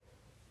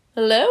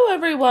Hello,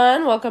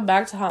 everyone. Welcome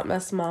back to Hot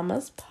Mess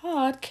Mama's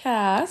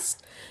podcast.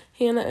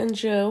 Hannah and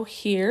Joe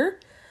here.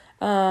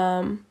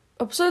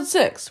 Episode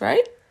 6,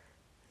 right?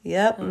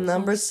 Yep,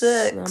 number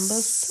 6. Number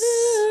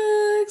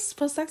 6.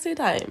 Post-sexy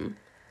time.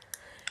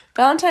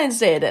 Valentine's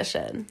Day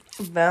edition.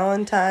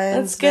 Valentine's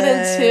Day. Let's get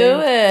into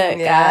it,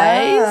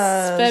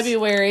 guys.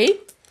 February.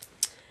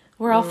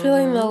 We're all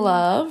feeling the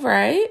love,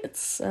 right?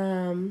 It's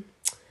going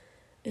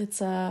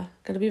to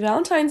be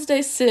Valentine's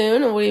Day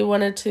soon, and we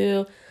wanted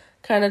to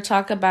kind of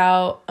talk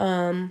about,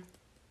 Valentine's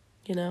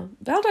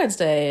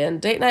Day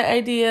and date night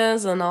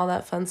ideas and all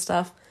that fun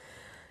stuff.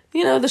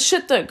 You know, the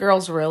shit that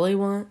girls really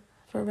want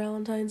for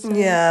Valentine's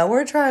Day. Yeah,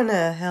 we're trying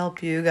to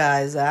help you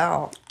guys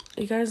out.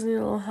 You guys need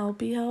a little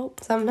helpy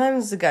help?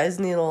 Sometimes the guys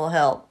need a little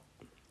help.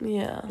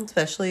 Yeah.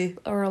 Especially...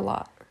 Or a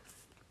lot.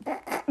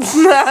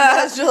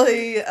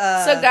 Especially...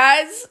 so,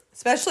 guys...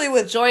 Especially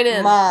with join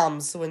in.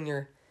 Moms when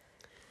you're...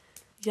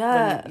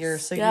 Yes. When your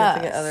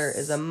significant other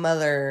is a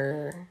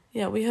mother.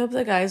 Yeah, we hope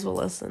the guys will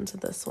listen to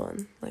this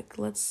one. Like,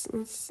 let's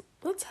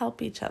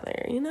help each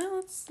other, you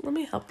know? Let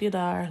me help you,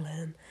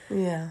 darling.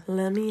 Yeah.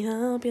 Let me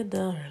help you,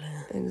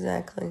 darling.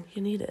 Exactly.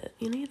 You need it.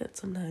 You need it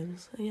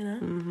sometimes, you know?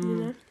 Mm-hmm. You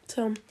know?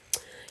 So,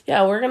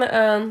 yeah, we're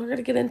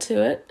gonna get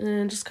into it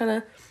and just kind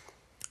of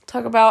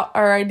talk about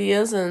our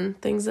ideas and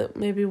things that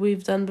maybe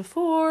we've done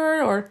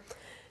before, or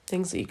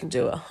things that you can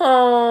do at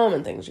home,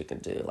 and things you can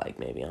do like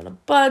maybe on a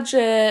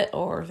budget,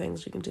 or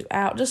things you can do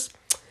out. Just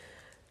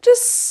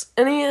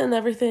any and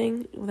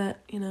everything that,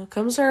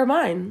 comes to our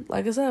mind.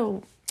 Like I've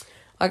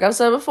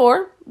said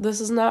before, this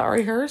is not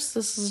rehearsed.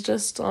 This is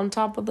just on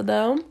top of the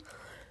dome.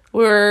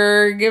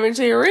 We're giving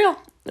to you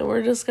real, and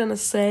we're just gonna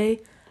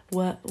say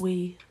what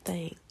we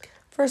think.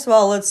 First of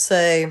all, let's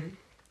say,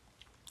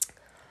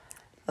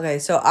 okay,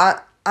 so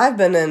I've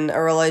been in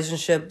a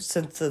relationship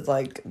since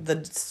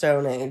the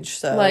Stone Age,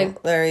 so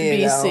there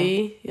you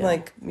BC,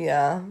 go.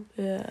 Yeah.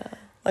 Yeah.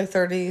 Like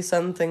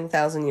 30-something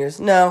thousand years.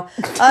 No,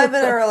 I've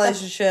been in a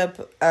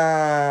relationship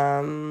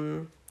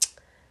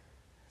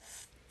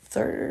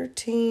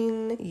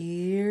 13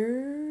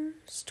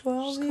 years,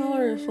 12 years. Call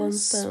her a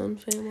Flintstone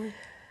family.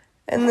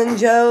 And then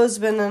Joe's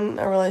been in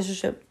a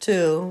relationship,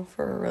 too,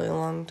 for a really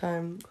long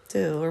time,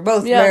 too. We're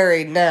both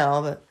married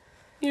now, but...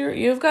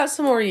 You've got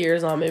some more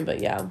years on me, but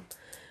yeah.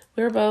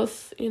 We're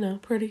both,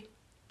 pretty,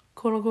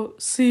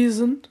 quote-unquote,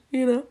 seasoned,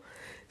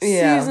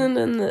 Seasoned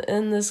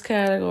in this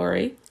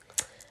category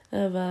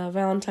of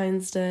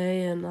Valentine's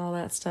Day and all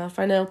that stuff.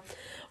 I know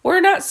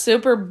we're not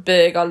super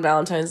big on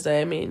Valentine's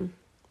Day. I mean,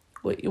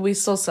 we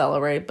still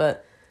celebrate,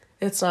 but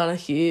it's not a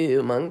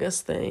humongous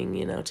thing,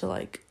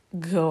 to,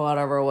 go out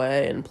of our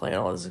way and plan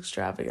all this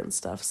extravagant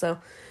stuff. So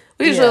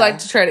we usually like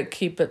to try to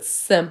keep it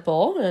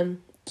simple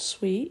and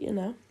sweet,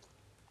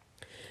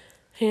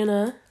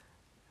 Hannah,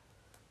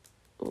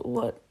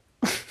 what?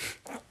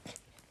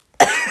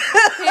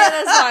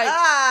 Hannah's like,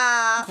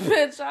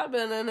 bitch, I've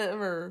been in it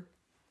for...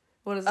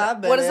 What is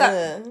that? What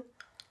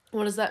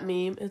does that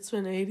mean? It's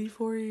been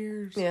 84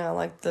 years. Yeah,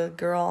 like the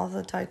girl off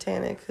the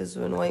Titanic who's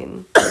been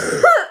waiting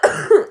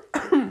to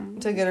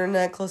get her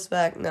necklace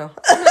back. No.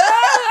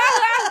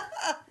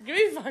 Give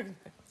me fucking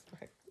necklace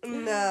back.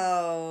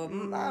 No.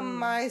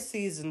 My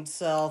seasoned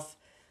self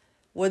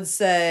would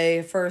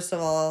say, first of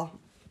all,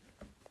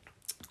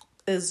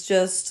 is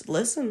just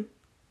listen.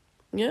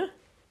 Yeah.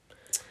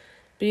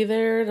 Be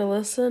there to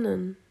listen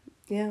and...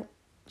 Yeah.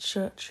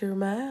 Shut your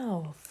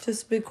mouth.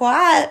 Just be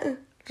quiet.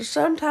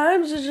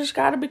 Sometimes you just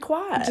gotta be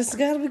quiet. Just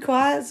gotta be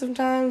quiet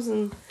sometimes,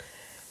 and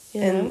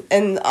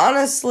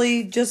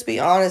honestly, just be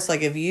honest.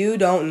 Like, if you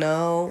don't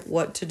know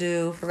what to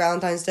do for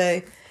Valentine's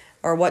Day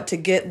or what to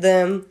get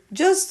them,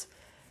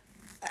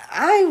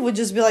 I would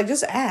just be like,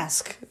 just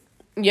ask.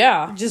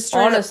 Yeah. Just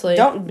honestly.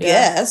 Don't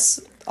guess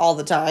all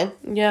the time.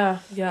 Yeah,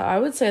 I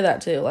would say that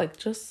too. Like,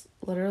 just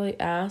literally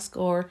ask,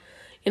 or...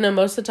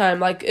 most of the time,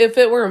 like, if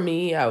it were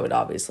me, I would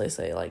obviously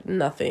say, like,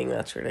 nothing.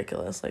 That's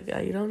ridiculous. Like,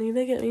 you don't need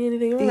to get me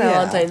anything for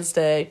Valentine's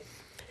Day.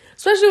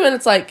 Especially when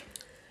it's, like,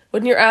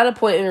 when you're at a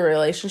point in your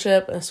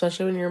relationship,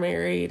 especially when you're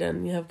married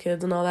and you have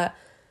kids and all that,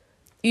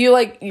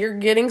 you're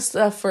getting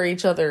stuff for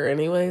each other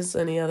anyways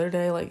any other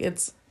day. Like,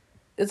 it's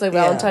like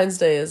Valentine's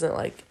Day isn't,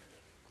 like,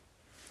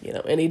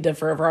 any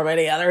different from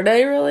any other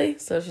day, really.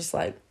 So it's just,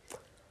 like,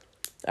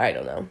 I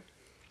don't know.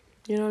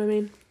 You know what I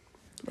mean?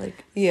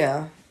 Like...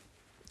 Yeah.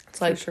 It's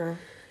like... For sure.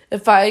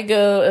 If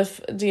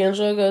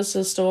D'Angelo goes to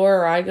the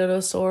store or I go to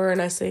the store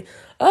and I say,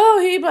 oh,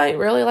 he might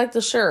really like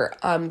the shirt,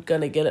 I'm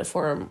going to get it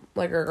for him,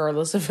 like,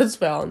 regardless if it's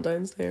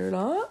Valentine's Day or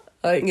not.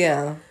 Like,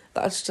 yeah,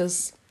 that's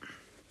just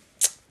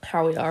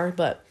how we are.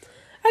 But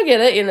I get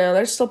it,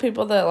 there's still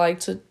people that like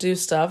to do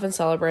stuff and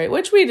celebrate,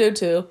 which we do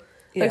too.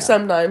 Yeah. Like,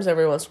 sometimes,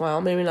 every once in a while,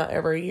 maybe not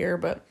every year,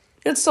 but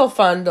it's still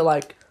fun to,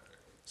 like,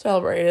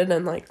 celebrate it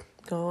and, like,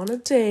 go on a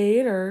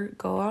date or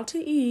go out to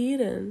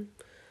eat and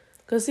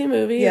go see a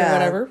movie or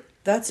whatever.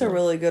 That's a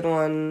really good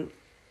one,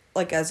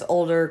 like, as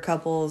older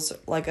couples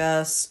like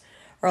us,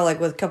 or, like,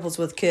 with couples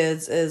with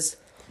kids, is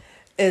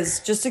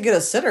just to get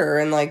a sitter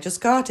and, like, just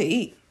go out to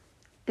eat.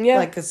 Yeah.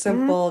 Like,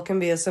 can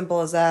be as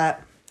simple as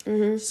that.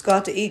 Mm-hmm. Just go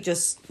out to eat,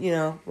 just,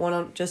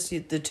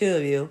 the two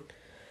of you.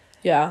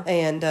 Yeah.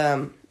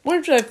 And,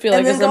 which I feel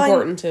like is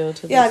important, too.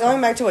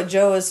 Going back to what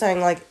Joe was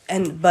saying, like,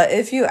 but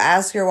if you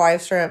ask your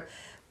wife straight up,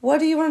 what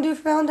do you want to do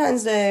for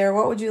Valentine's Day, or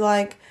what would you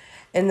like?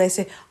 And they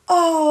say,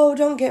 oh,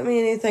 don't get me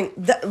anything.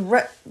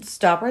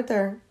 Stop right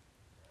there.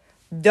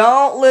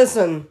 Don't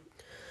listen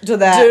to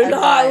that Do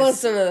not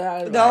listen to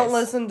that advice. Don't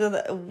listen to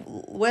that.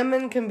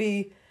 Women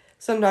can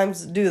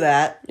sometimes do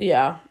that.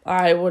 Yeah,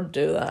 I would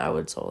do that. I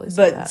would totally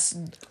say that.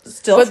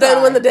 Still But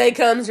then when the day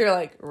comes, you're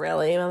like,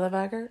 really,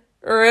 motherfucker?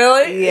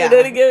 Really? Yeah. You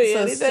didn't give me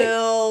anything?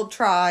 Still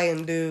try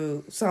and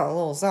do a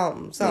little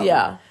something.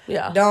 Yeah.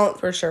 Don't.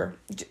 For sure.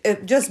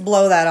 Just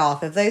blow that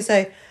off. If they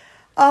say,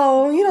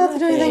 oh, you don't have to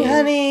do anything,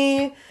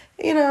 honey.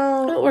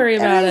 Don't worry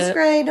about it. Everything's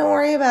great. Don't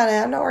worry about it.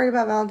 I'm not worried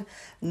about Valentine's.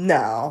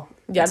 No.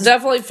 Yeah,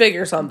 definitely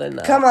figure something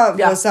though. Come up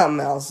with something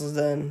else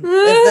then.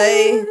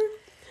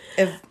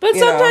 But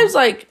sometimes,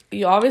 like,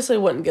 you obviously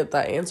wouldn't get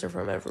that answer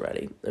from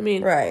everybody. I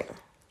mean, right.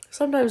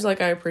 Sometimes, like,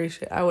 I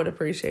would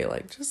appreciate,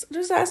 like,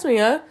 just ask me,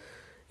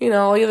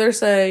 I'll either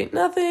say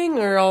nothing,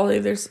 or I'll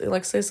either,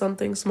 like, say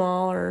something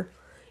small, or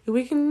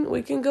we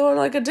can go on,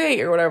 like, a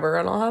date or whatever,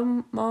 and I'll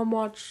have Mom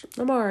watch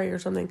Amari or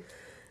something.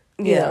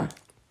 Yeah.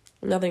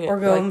 Nothing. Or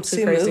go like,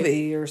 see a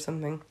movie or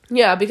something.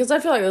 Yeah, because I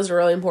feel like those are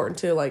really important,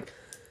 too, like,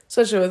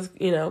 especially with,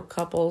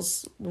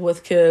 couples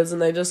with kids,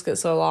 and they just get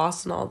so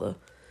lost in all the,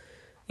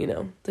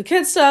 the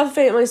kid stuff,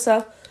 family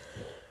stuff.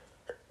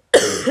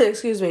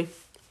 Excuse me.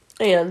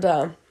 And,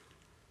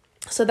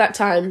 so that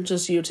time,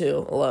 just you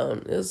two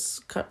alone,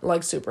 is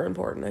like super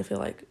important. I feel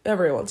like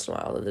every once in a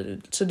while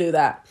to do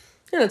that,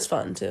 and it's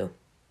fun too.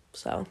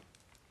 So,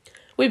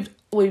 we've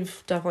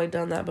definitely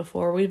done that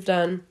before.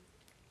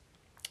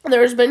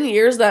 There's been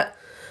years that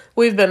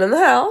we've been in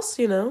the house,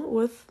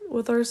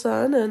 with our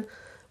son, and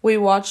we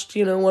watched,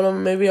 one of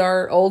maybe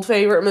our old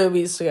favorite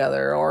movies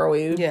together, or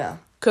we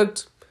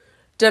cooked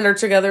dinner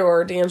together,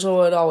 or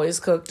D'Angelo would always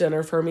cook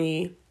dinner for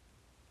me.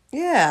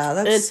 Yeah,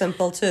 that's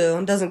simple too.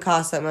 It doesn't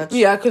cost that much.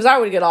 Yeah, because I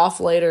would get off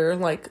later,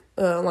 like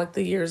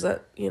the years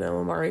that,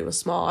 Amari was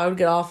small. I would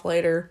get off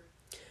later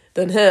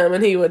than him,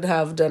 and he would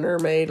have dinner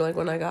made, like,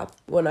 when I got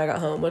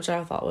home, which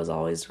I thought was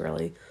always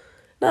really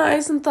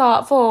nice and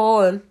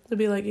thoughtful, and to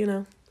be like,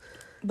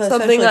 but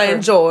something I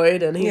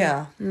enjoyed. And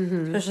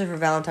especially for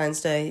Valentine's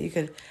Day, you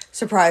could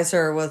surprise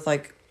her with,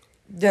 like,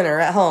 dinner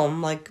at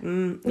home, like,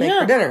 make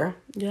her dinner.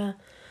 Yeah.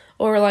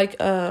 Or, like,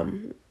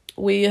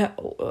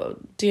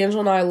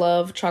 D'Angelo and I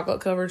love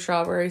chocolate-covered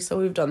strawberries, so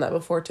we've done that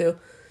before, too.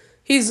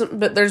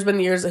 But there's been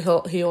years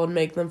that he would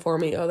make them for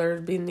me.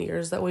 There's been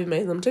years that we've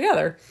made them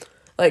together,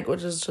 like,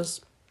 which is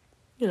just,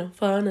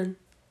 fun and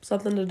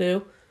something to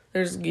do.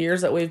 There's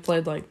years that we've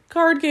played, like,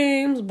 card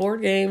games,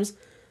 board games,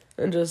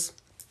 and just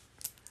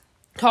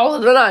call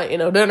it a night,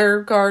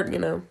 dinner, card,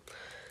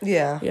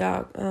 Yeah.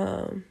 Yeah,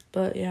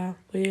 but, yeah,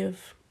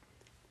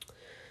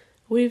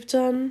 we've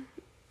done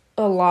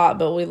a lot,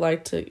 but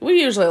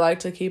we usually like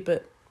to keep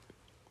it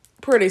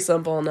pretty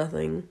simple,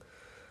 nothing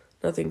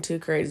too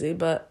crazy,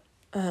 but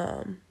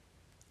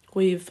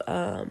we've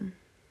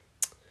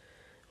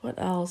what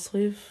else?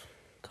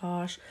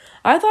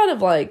 I thought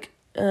of, like,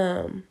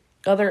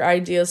 other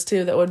ideas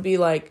too that would be,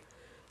 like,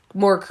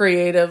 more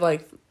creative,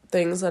 like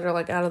things that are,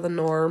 like, out of the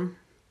norm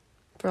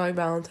for, like,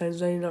 Valentine's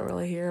Day you don't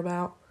really hear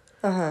about.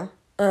 What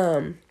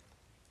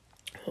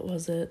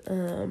was it?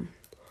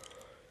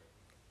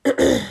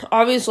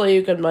 Obviously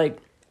you can, like,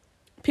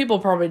 people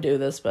probably do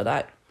this, but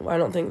I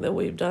don't think that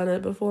we've done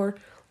it before.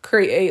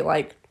 Create,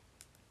 like,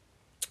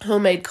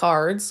 homemade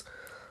cards,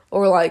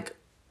 or, like,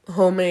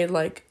 homemade,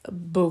 like,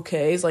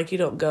 bouquets. Like, you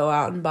don't go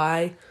out and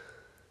buy,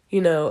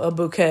 a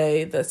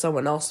bouquet that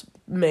someone else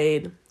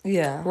made.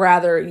 Yeah.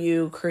 Rather,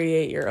 you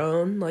create your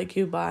own. Like,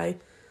 you buy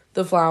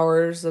the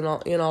flowers and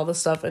all the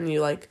stuff, and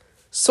you, like,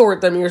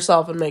 sort them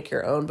yourself and make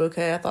your own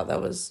bouquet. I thought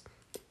that was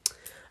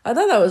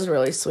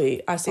really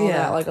sweet. I saw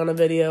that, like, on a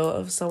video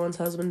of someone's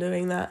husband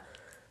doing that,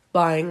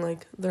 buying,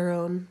 like, their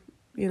own,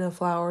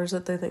 flowers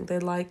that they think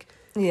they'd like.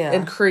 Yeah.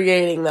 And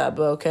creating that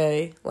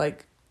bouquet,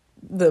 like,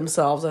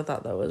 themselves. I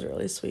thought that was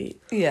really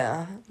sweet.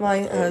 Yeah.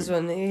 My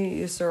husband, he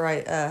used to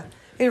write,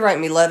 he'd write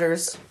me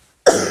letters.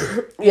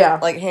 Yeah.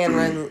 Like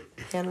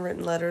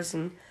handwritten letters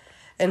and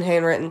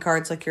handwritten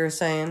cards, like you were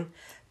saying,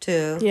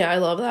 too. Yeah, I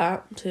love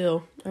that,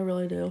 too. I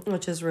really do.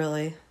 Which is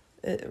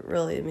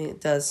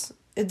it does.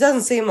 It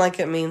doesn't seem like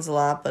it means a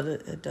lot, but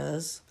it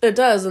does. It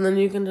does, and then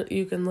you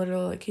can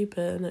literally, like, keep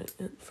it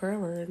in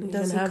forever, and it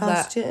doesn't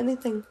cost you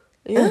anything.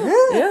 Yeah,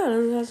 it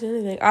doesn't cost you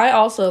anything. I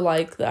also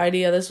like the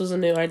idea. This was a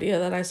new idea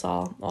that I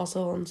saw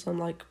also on some,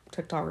 like,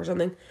 TikTok or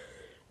something,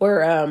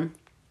 where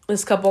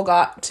this couple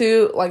bought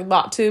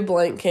two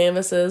blank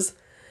canvases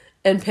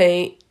and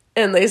paint,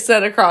 and they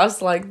set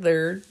across, like,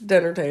 their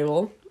dinner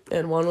table.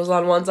 And one was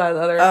on one side of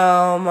the other.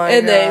 Oh, my gosh.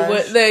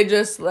 And they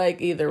just,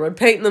 like, either would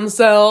paint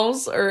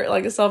themselves, or,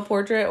 like, a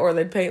self-portrait, or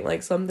they'd paint,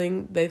 like,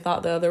 something they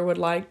thought the other would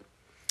like.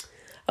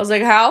 I was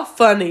like, how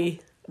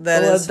funny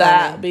would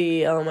that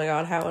be? Oh, my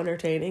God, how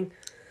entertaining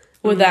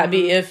would that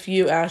be if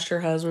you asked your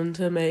husband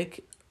to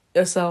make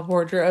a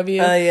self-portrait of you?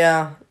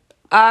 Yeah.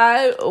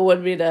 I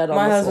would be dead on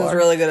My the husband's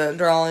floor. really good at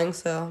drawing,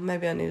 so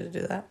maybe I need to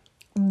do that.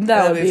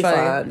 That would be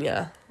fun,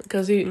 yeah.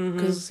 Because,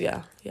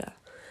 yeah.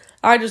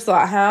 I just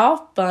thought,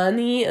 how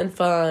funny and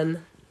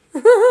fun.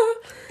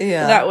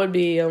 Yeah. That would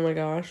be, oh my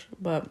gosh.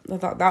 But I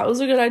thought that was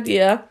a good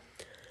idea.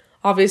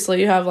 Obviously,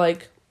 you have,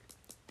 like,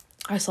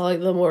 I saw, like,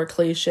 the more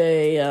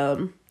cliche,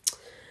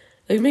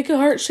 they make a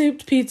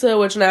heart-shaped pizza,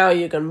 which now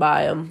you can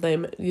buy them.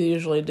 You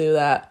usually do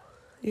that.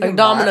 You like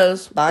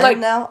Domino's. Buy like,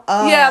 them now?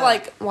 Oh. Yeah,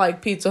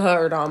 like Pizza Hut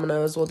or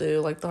Domino's will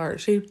do, like, the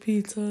heart-shaped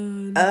pizza.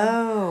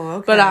 Oh,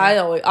 okay. But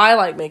I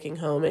like making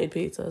homemade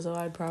pizza, so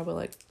I'd probably,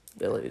 like,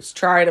 at least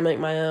try to make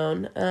my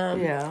own.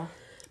 Yeah.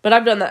 But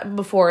I've done that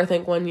before. I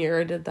think one year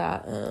I did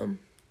that.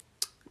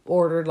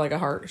 Ordered, like, a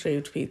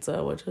heart-shaped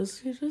pizza, which was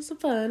just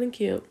fun and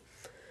cute.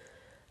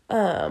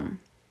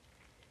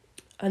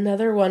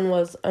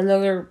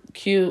 Another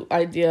cute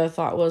idea I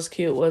thought was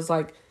cute was,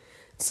 like,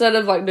 instead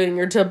of, like, doing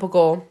your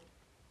typical,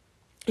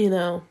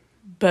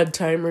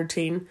 bedtime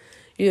routine,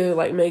 you,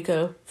 like, make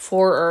a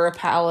fort or a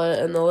pallet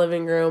in the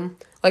living room.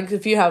 Like,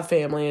 if you have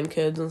family and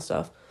kids and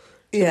stuff,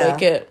 to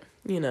make it,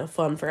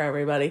 fun for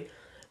everybody.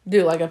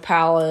 Do, like, a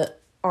pallet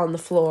on the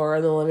floor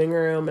in the living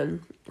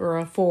room or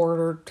a fort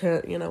or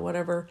tent,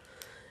 whatever.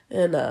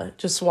 And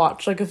just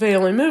watch, like, a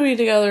family movie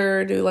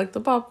together, do, like,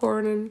 the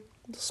popcorn and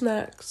the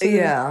snacks.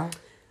 Yeah.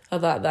 I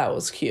thought that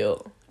was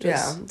cute.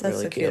 That's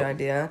really a cute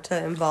idea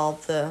to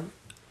involve the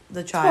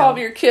child. Involve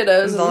your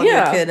kiddos. Involve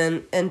your kid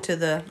into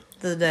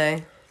the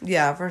day.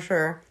 Yeah, for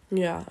sure.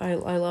 Yeah, I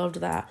loved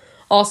that.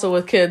 Also,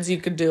 with kids, you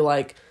could do,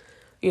 like,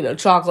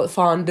 chocolate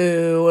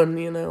fondue and,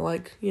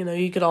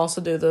 you could also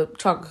do the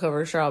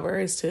chocolate-covered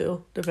strawberries,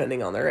 too,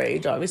 depending on their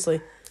age, obviously.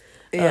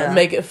 Yeah.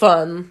 Make it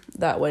fun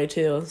that way,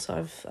 too.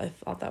 So I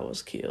thought that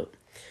was cute.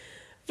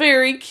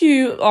 Very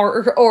cute.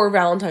 Or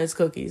Valentine's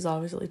cookies,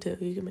 obviously, too.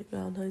 You can make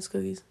Valentine's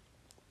cookies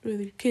with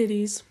your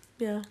kitties.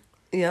 Yeah.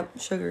 Yep,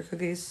 sugar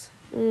cookies.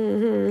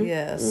 Mm-hmm.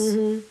 Yes.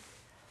 Mm-hmm.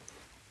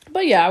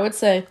 But, yeah, I would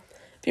say,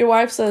 if your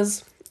wife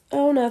says,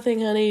 oh,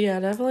 nothing, honey, yeah,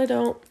 definitely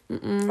don't.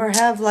 Mm-mm. Or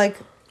have, like...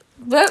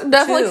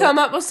 Definitely come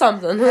up with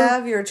something.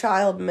 Have your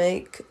child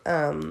make,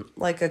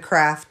 like, a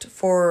craft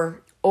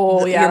for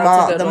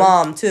the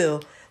mom,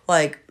 too.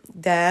 Like,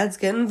 dads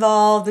get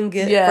involved and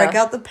break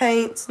out the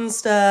paints and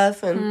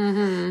stuff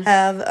and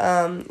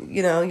have,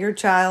 your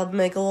child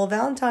make a little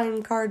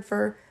Valentine card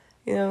for,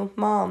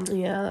 mom.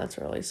 Yeah, that's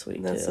really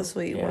sweet, That's a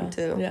sweet one,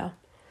 too. Yeah.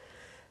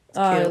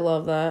 I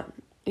love that.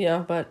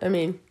 Yeah, but,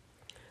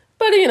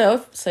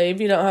 say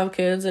if you don't have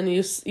kids and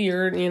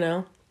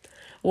you're,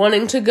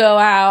 wanting to go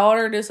out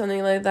or do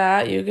something like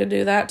that, you could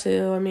do that,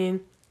 too.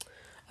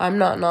 I'm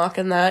not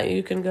knocking that.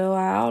 You can go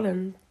out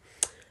and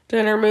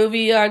dinner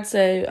movie, I'd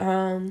say,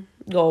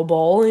 go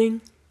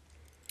bowling.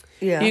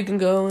 Yeah. You can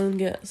go and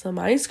get some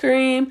ice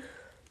cream.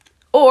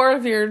 Or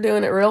if you're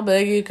doing it real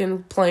big, you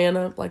can plan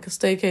a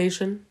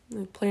staycation.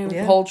 Plan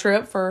a whole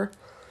trip for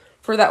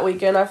that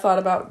weekend. I've thought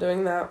about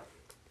doing that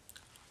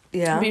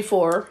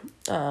before.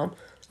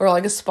 Or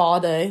like a spa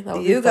day. That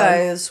would be fun.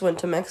 Guys went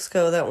to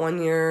Mexico that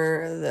one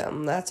year.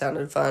 That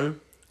sounded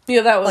fun.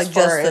 Yeah, that was like for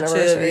just our the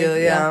anniversary. two of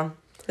you. Yeah.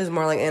 It was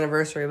more like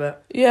anniversary,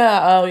 but yeah.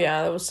 Oh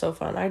yeah, that was so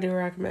fun. I do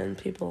recommend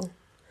people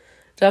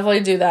definitely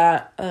do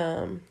that.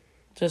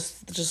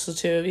 Just the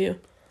two of you.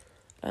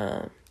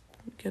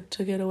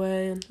 Get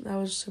away, and that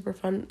was super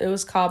fun. It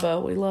was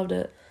Cabo. We loved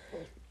it.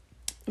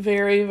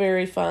 Very,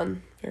 very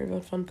fun. Very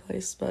fun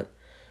place. But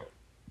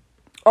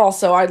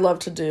also, I'd love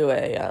to do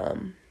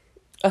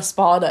a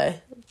spa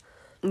day.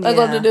 Yeah. I'd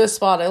love to do a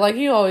spa day. Like,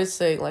 you always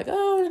say, like, oh,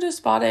 I want to do a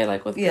spa day,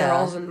 like, with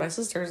girls and my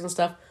sisters and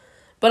stuff.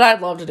 But I'd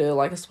love to do,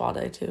 like, a spa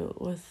day, too,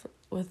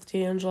 with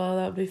D'Angelo.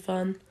 That would be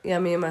fun. Yeah,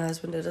 me and my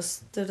husband did a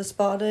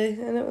spa day,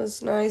 and it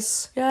was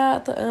nice. Yeah,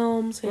 at the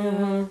Elms, yeah.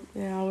 Mm-hmm.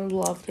 Yeah, I would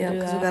love to do that. Yeah,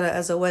 because we got it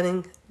as a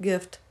wedding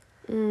gift.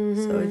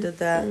 Mm-hmm. So we did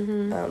that.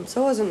 Mm-hmm.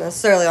 So it wasn't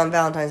necessarily on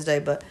Valentine's Day,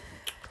 but,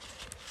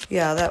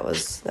 yeah, that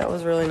was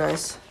really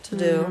nice to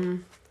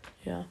do.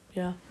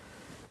 Yeah.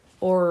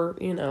 Or,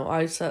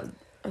 I said,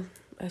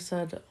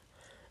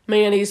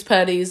 manis,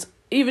 petties.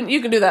 Even,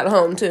 you can do that at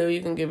home, too.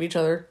 You can give each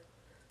other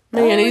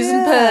manis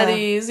and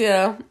petties,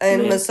 yeah.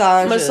 And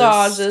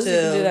massages, too. You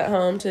can do that at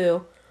home,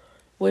 too.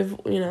 We've,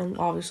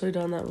 obviously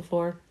done that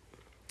before.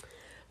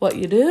 What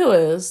you do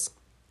is...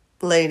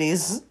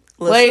 Ladies,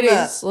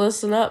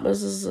 listen up.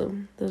 This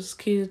is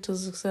key to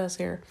success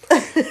here.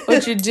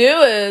 What you do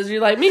is, you're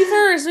like, me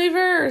first.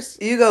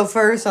 You go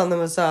first on the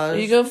massage.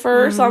 You go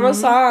first on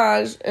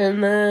massage,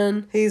 and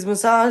then... He's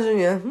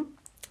massaging you.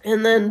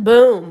 And then,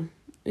 boom,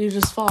 you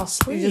just fall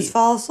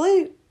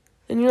asleep.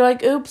 And you're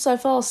like, oops, I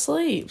fell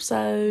asleep.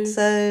 So it's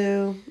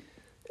over.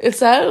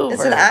 It's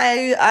an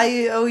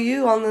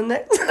IOU on the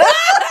next.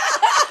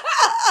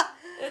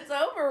 It's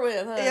over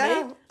with, honey.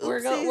 Yeah,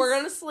 we're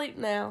going to sleep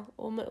now.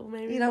 Well,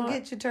 maybe you don't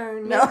get your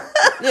turn. No.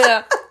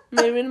 Yeah,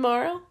 maybe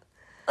tomorrow.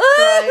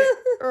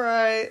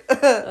 Right.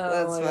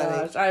 That's funny.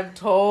 Gosh. I've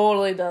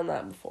totally done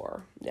that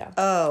before. Yeah.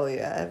 Oh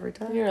yeah, every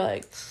time. You're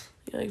like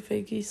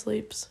fakey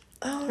sleeps.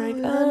 Oh,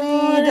 Like,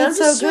 honey, you did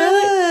so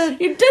good.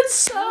 You did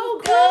so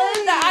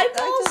good that I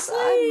fell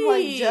asleep. I'm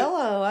like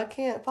Jello. I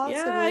can't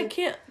possibly. Yeah, I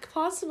can't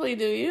possibly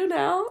do you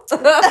now.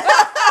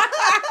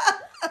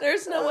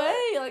 There's no way.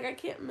 Like, I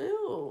can't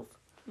move.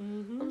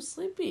 Mm-hmm. I'm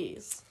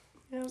sleepies.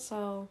 Yeah.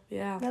 So,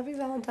 yeah. Happy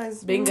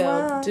Valentine's. Bingo.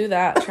 Mwah. Do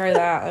that. Try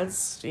that.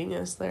 That's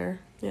genius there.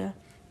 Yeah.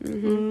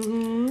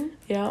 Mm-hmm.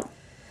 Yeah.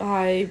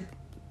 I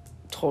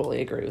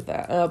totally agree with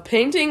that.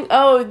 Painting.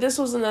 Oh, this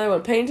was another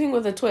one. Painting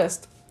with a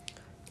twist.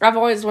 I've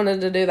always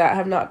wanted to do that. I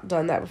have not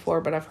done that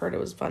before, but I've heard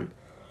it was fun.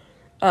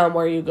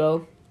 Where you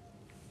go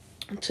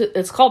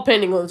it's called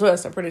painting with a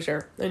twist, I'm pretty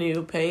sure. And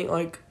you paint,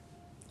 like,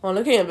 on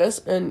a canvas,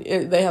 and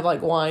they have,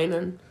 like, wine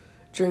and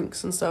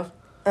drinks and stuff.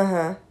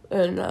 Uh-huh.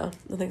 And I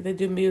think they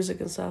do music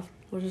and stuff,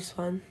 which is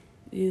fun.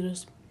 You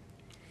just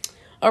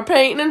are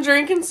painting and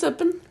drinking,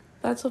 sipping.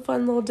 That's a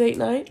fun little date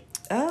night.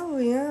 Oh,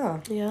 yeah.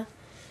 Yeah.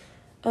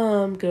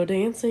 Go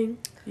dancing.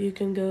 You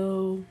can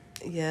go...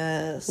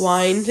 Yes.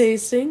 Wine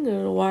tasting,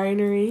 a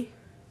winery,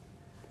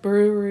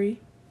 brewery,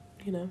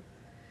 you know.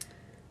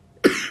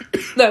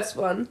 That's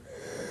fun.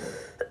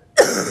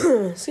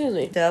 Excuse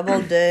me.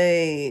 Double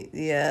date,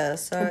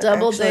 yes.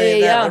 Double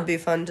date, that would be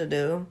fun to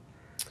do.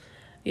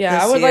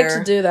 Yeah, I would like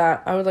to do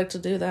that. I would like to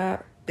do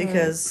that.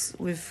 Because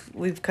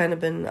we've kind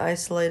of been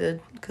isolated,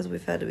 because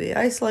we've had to be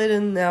isolated,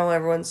 and now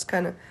everyone's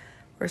kind of...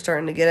 We're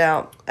starting to get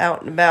out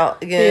and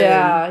about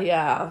again.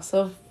 Yeah.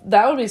 So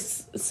that would be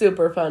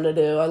super fun to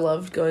do. I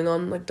loved going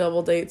on, like,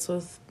 double dates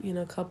with, you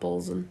know,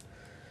 couples and,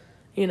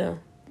 you know,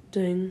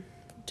 doing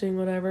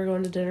whatever,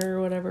 going to dinner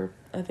or whatever.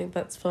 I think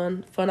that's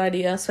fun. Fun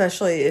idea.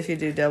 Especially if you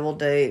do double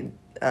date,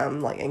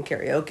 like, in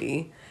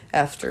karaoke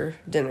after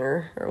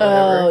dinner or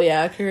whatever. Oh,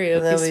 yeah,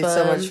 karaoke's That'd be fun.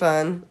 so much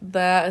fun.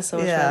 That is so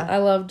much fun. I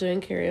love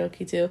doing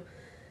karaoke, too.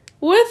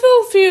 With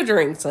a few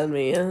drinks on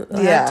me. I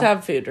have to have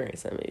a few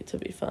drinks on me to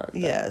be fun.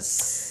 But.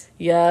 Yes.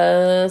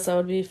 Yes, that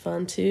would be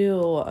fun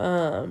too.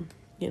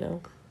 You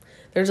know,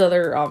 there's a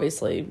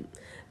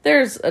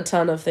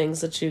ton of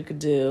things that you could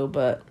do,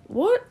 but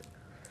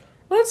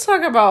let's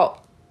talk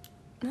about,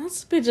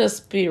 let's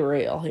be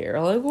real here.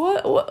 Like,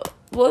 what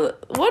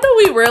do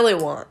we really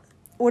want?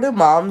 What do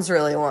moms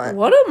really want?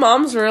 What do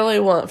moms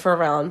really want for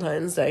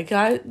Valentine's Day?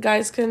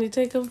 Guys, can you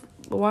take a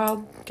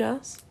wild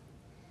guess?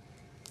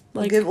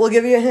 Like, We'll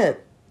give you a hint.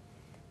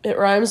 It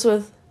rhymes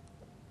with...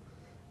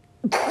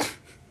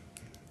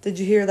 Did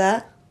you hear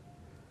that?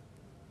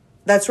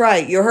 That's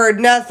right. You heard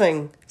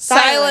nothing.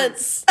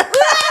 Silence.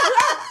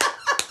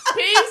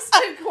 Peace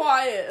and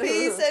quiet.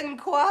 Peace and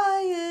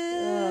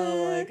quiet.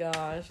 Oh my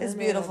gosh. It's a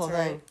beautiful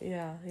thing. Right.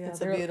 Yeah. It's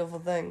a beautiful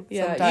thing.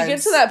 Yeah. Sometimes. You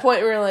get to that point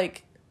where you're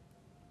like,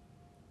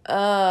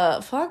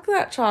 fuck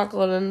that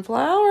chocolate and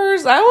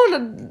flowers. I want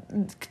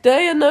a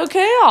day of no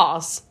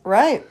chaos.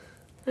 Right.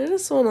 I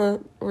just want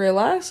to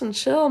relax and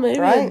chill. Maybe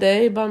a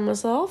day by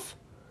myself.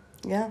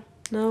 Yeah.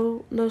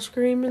 No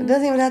screaming. It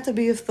doesn't even have to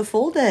be the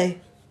full day.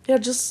 Yeah,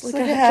 just like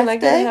a half can I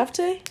get a half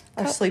day?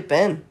 Or sleep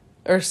in.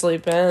 Just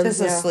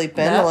a sleep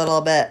in a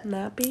little bit.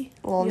 Nappy?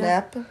 A little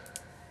nap.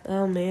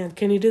 Oh, man.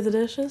 Can you do the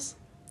dishes?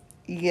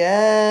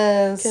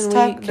 Yes.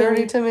 Talk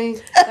dirty to me.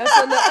 That's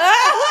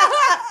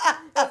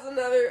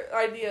another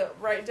idea.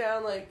 Write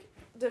down, like,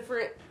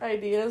 different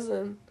ideas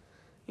and,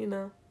 you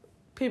know,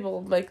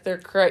 people make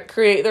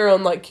create their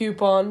own, like,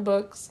 coupon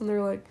books. And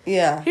they're like,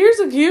 yeah, here's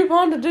a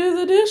coupon to do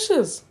the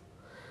dishes.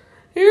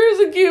 Here's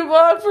a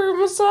coupon for a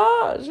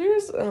massage.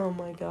 Oh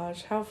my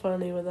gosh, how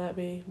funny would that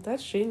be?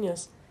 That's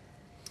genius.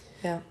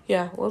 Yeah.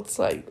 Yeah, that's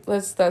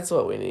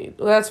what we need.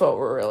 That's what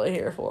we're really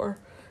here for.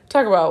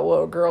 Talk about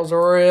what girls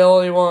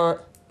really want.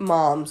 What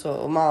moms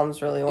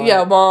really want.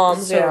 Yeah,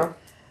 moms, yeah.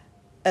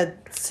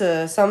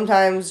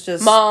 Sometimes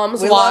just...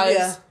 Moms,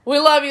 wives. We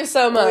love you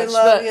so much. We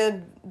love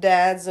you,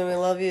 dads, and we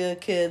love you,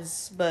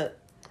 kids, but...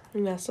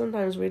 Yeah,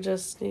 sometimes we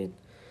just need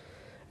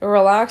a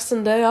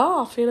relaxing day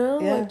off, you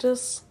know? Yeah. Like,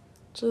 just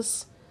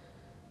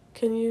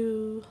can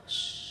you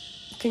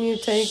take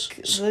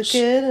the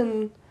kid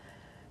and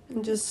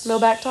just no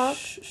back talk?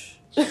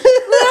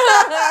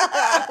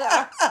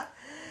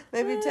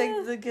 Maybe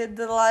take the kid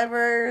to the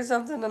library or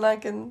something, and I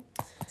can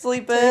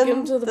sleep take in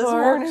him to the this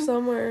park morning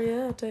somewhere.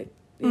 Yeah,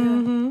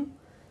 Mm-hmm.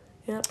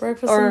 Yeah,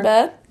 breakfast in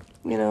bed.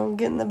 You know,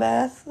 get in the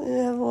bath, have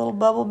a little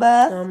bubble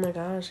bath. Oh my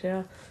gosh,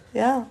 yeah.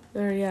 Yeah.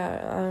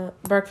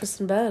 Breakfast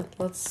in bed.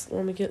 Let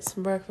me get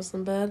some breakfast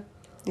in bed.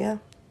 Yeah.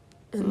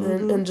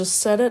 And then just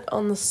set it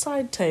on the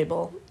side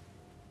table.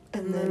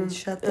 And then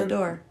shut the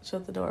door.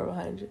 Shut the door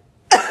behind you.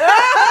 That's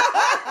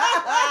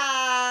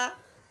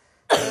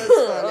funny.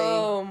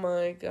 Oh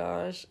my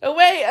gosh. Oh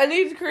wait, I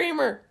need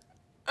creamer.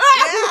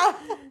 Yeah.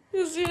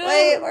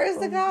 Wait, where's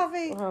the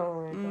coffee?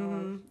 Oh my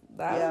gosh.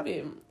 That would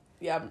be...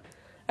 Yeah.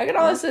 I can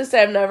honestly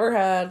say I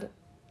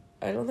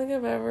don't think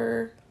I've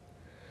ever...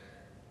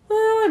 Well,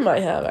 I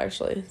might have,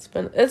 actually. It's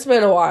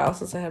been a while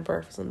since I had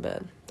breakfast in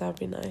bed. That would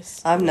be nice.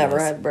 I've never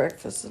had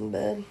breakfast in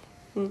bed.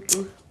 Need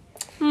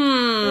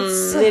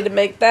to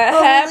make that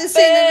happen. Only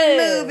seen it in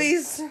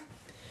movies.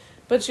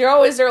 But you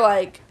always are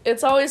like...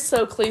 It's always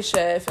so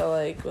cliche, I feel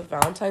like, with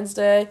Valentine's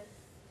Day.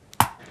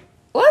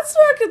 let's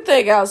fucking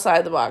think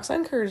outside the box. I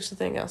encourage to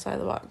think outside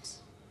the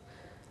box.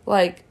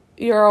 Like,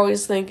 they're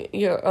always getting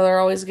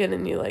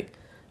you, like,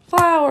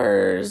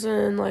 flowers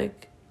and,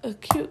 like, a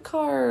cute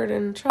card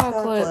and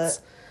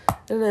chocolates.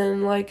 And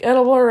then, like,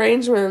 edible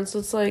arrangements.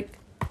 It's like,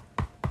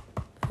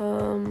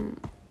 I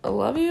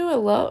love you.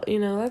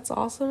 That's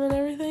awesome and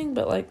everything.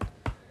 But, like,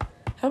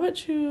 how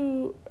about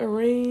you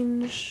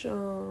arrange,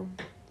 the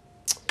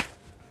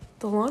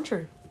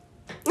laundry?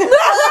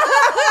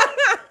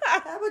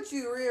 How about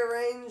you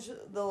rearrange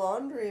the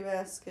laundry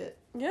basket?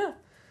 Yeah.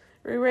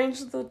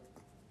 Rearrange the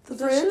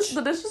fridge?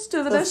 The dishes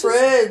to the dishes. The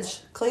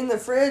fridge. Clean the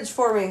fridge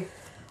for me.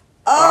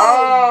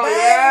 Oh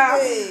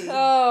baby. Yeah.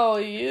 Oh,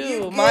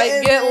 you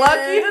might get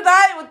lucky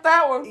tonight with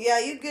that one. Yeah,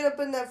 you get up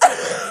in that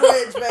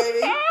fridge,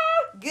 baby.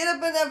 Get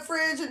up in that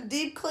fridge and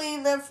deep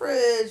clean that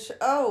fridge.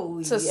 Oh,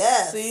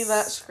 yes. See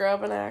that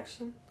scrub in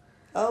action?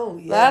 Oh,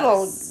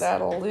 yes.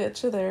 That'll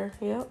get you there.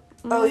 Yep.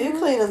 Mm-hmm. Oh, you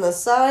cleaning the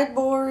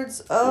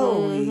sideboards?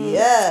 Oh,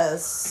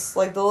 yes.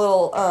 Like the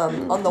little,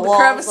 on the walls.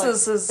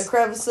 Crevices. Like the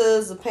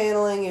crevices, the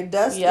paneling, you're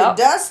dusting. You're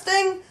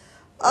dusting?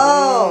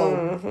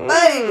 Oh,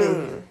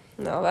 baby.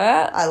 Now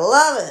that. I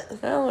love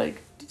it. I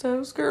like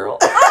toast girl.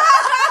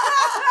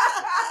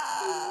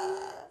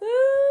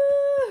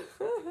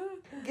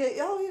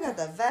 You got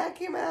the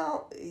vacuum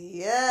out?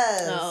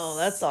 Yes. Oh,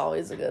 that's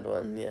always a good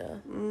one, yeah.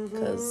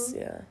 Because,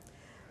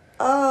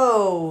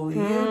 Oh,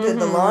 you did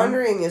the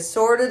laundry and you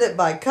sorted it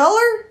by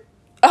color?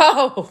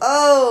 Oh.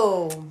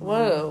 Oh.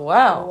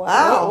 Wow.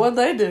 Wow. What'd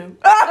they do?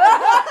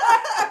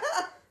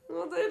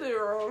 What'd they do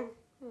wrong?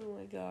 Oh,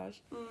 my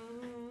gosh.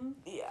 Mm-hmm.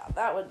 Yeah,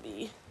 that would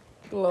be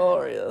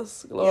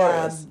glorious.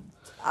 Yeah,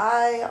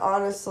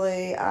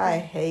 I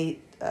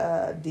hate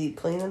deep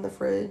cleaning the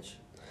fridge.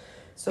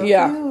 So if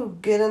you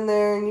get in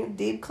there and you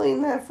deep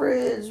clean that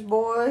fridge,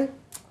 boy.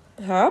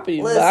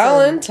 Happy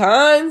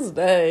Valentine's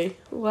Day.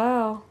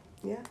 Wow.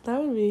 Yeah.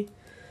 That would be.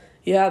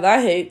 Yeah, I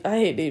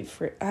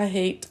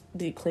hate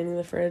deep cleaning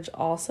the fridge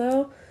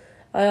also.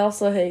 I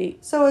also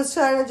hate. So it's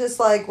kind of just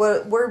like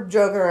what we're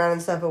joking around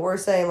and stuff, but we're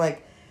saying,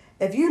 like,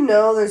 if you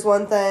know there's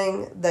one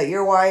thing that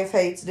your wife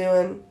hates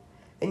doing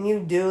and you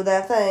do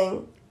that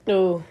thing.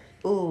 Ooh.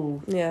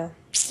 Yeah.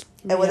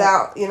 And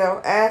without,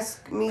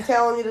 ask me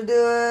telling you to do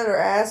it or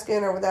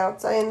asking or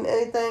without saying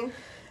anything.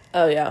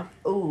 Oh, yeah.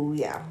 Ooh,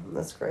 yeah.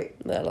 That's great.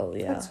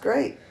 That's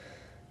great.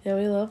 Yeah,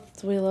 we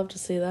love to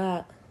see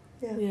that.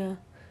 Yeah. Yeah.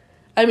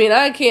 I mean,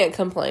 I can't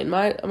complain.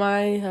 My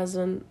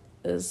husband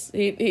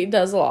he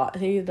does a lot.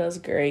 He does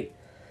great.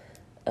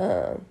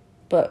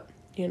 But,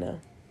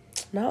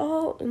 not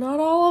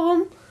all of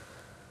them,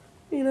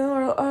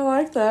 I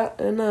like that.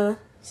 And,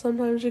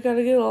 sometimes you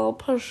gotta get a little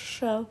push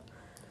shove.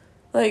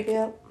 Like,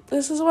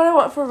 this is what I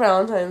want for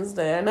Valentine's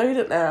Day. I know you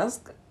didn't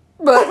ask,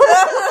 but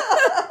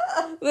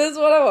this is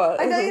what I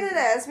want. I know you didn't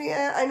ask me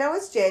yet. I know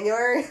it's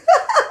January.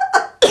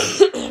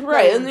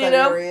 Right, and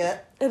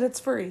and it's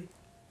free.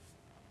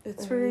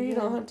 It's free. You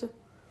don't have to,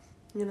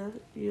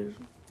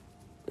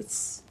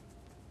 it's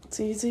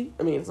easy.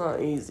 I mean, it's not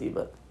easy,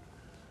 but.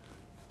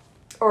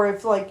 Or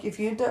if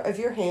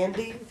you're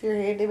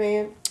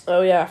handyman.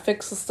 Oh yeah,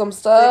 fix some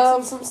stuff.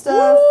 Fix some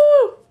stuff.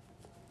 Woo!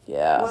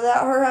 Yeah.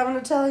 Without her having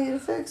to tell you to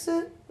fix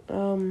it.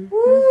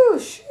 Woo!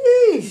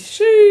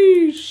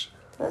 Sheesh.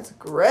 That's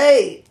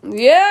great.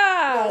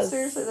 Yeah. No,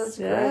 seriously, that's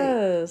great.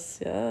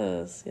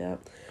 Yes. Yeah.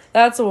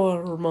 That's what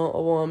a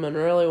woman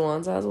really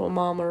wants. That's what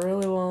Mama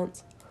really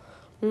wants.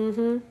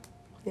 Mm-hmm.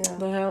 Yeah.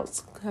 The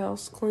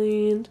house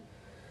cleaned,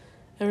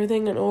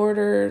 everything in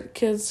order,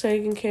 kids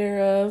taken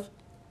care of,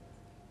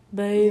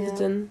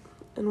 bathed and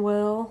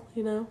well,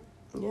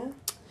 Yeah.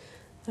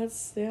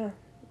 That's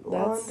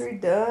laundry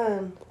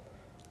done.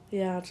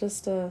 Yeah,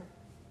 just a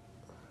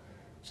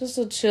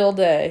chill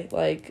day.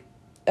 Like,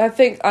 I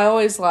think I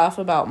always laugh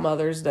about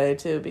Mother's Day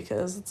too,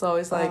 because it's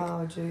always like,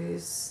 oh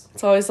jeez,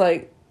 it's always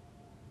like,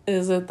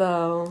 is it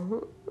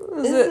though?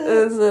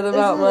 Is it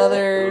about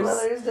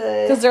Mother's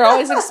Day? Because they're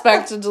always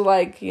expected to,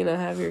 like,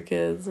 have your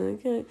kids.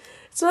 Like,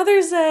 it's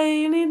Mother's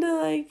Day. You need to,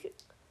 like,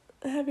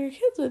 have your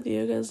kids with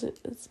you because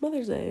it's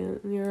Mother's Day.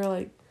 And you're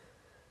like,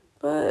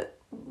 but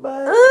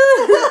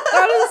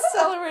that is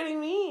celebrating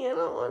me. I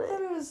don't want it. I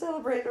thought it was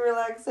celebrating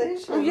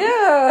relaxation.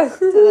 Yeah.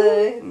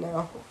 Today.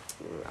 No.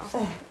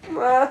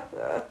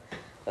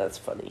 That's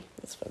funny.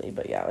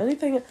 But yeah,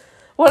 anything.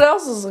 What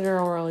else does a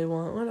girl really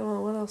want?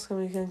 What else can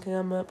we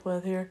come up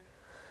with here?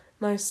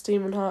 Nice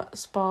steaming hot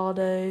spa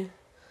day.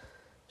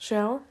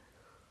 Shower.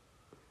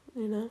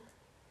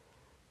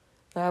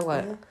 I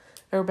like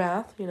or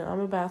bath. I'm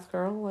a bath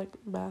girl. Like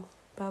bath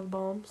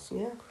bombs.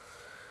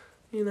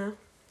 Yeah.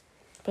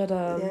 But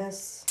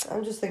yes,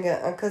 I'm just thinking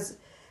because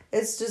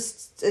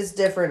it's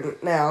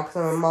different now because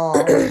I'm a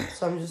mom.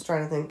 So I'm just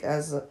trying to think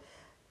as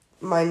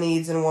my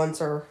needs and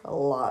wants are a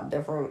lot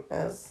different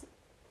as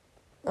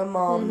a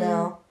mom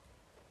now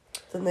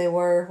than they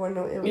were when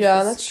it was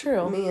that's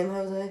true. Me and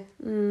Jose.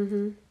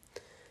 Mm-hmm.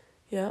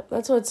 Yeah,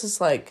 that's what it's just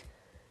like,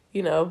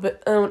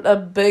 but a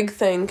big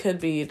thing could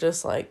be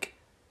just like,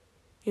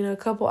 a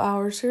couple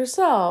hours to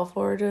yourself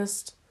or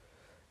just,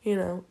 you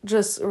know,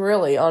 just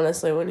really,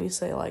 honestly, when you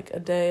say, like, a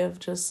day of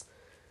just,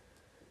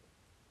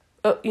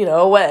 you know,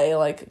 away,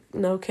 like,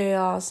 no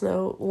chaos,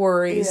 no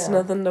worries,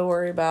 nothing to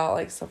worry about,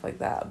 like, stuff like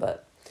that,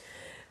 but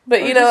or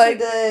you know, like, a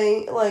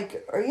day,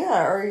 like, or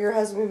your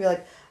husband can be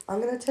like, I'm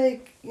gonna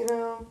take, you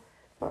know,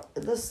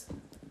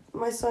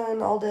 my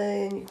son all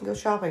day, and you can go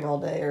shopping all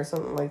day, or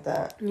something like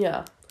that.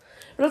 Yeah.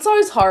 But it's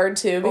always hard,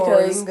 too, because...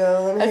 Or you can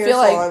go in the hair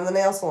salon, the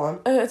nail salon.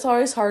 It's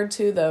always hard,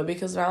 too, though,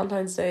 because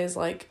Valentine's Day is,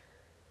 like,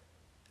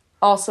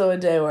 also a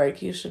day where,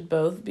 like, you should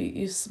both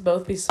be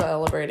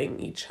celebrating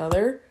each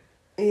other.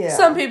 Yeah.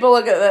 Some people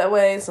look at it that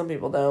way, some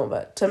people don't,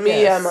 but to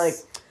me, I'm like,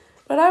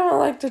 but I would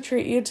like to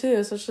treat you,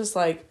 too, so it's just,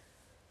 like,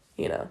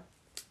 you know,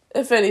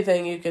 if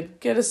anything, you could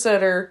get a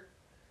sitter,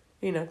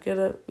 you know,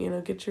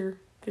 get your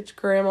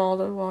grandma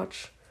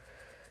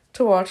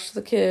to watch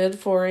the kid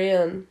for you,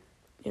 and,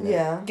 you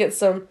know, get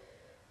some,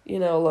 you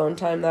know, alone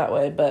time that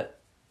way, but,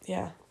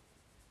 yeah.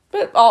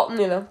 But,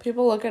 you know,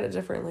 people look at it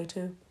differently,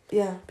 too.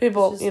 Yeah.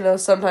 People, you know,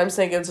 sometimes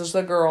think it's just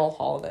a girl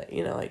holiday,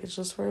 you know, like, it's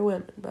just for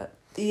women, but.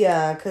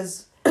 Yeah,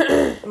 because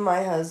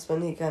my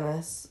husband, he kind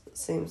of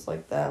seems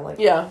like that, like,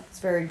 it's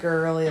very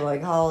girly,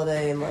 like,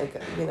 holiday, and,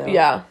 like, you know.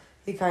 Yeah.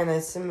 He kind of,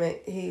 I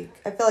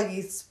feel like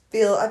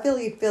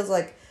he feels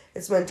like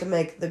it's meant to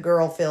make the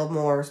girl feel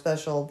more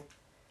special.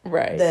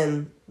 Right.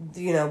 Than,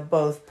 you know,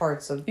 both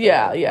parts of the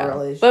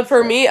relationship. But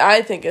for me,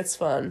 I think it's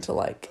fun to,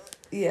 like,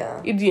 you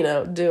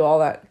know, do all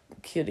that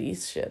cutie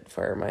shit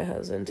for my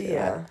husband, too.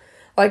 Yeah.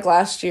 Like,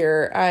 last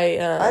year, I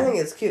think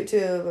it's cute,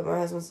 too, but my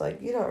husband's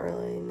like, you don't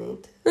really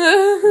need to.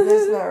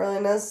 It's not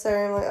really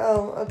necessary. I'm like,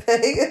 oh,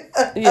 okay.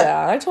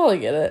 Yeah, I totally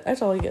get it. I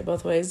totally get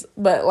both ways.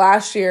 But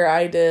last year,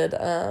 I did,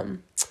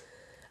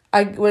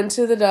 I went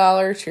to the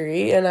Dollar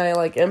Tree, and I,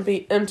 like,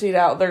 emptied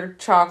out their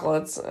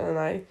chocolates, and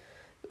I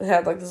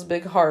had, like, this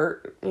big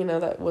heart, you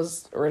know, that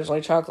was originally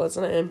chocolates,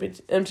 and I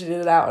emptied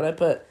it out, and I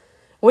put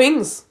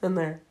wings in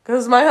there,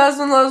 because my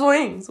husband loves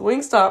wings,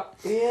 Wingstop.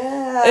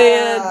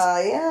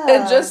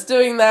 And just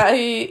doing that,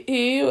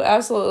 he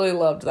absolutely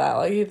loved that,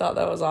 like, he thought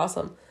that was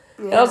awesome.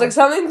 And I was like,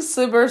 something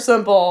super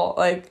simple,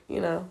 like,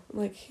 you know,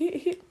 like,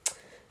 he's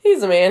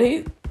a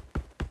man,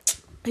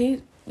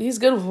 he's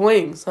good with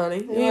wings,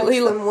 honey. He likes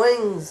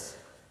wings.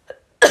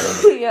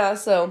 Yeah,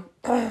 so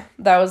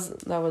that was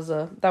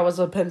a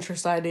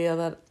Pinterest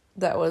idea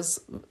that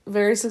was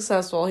very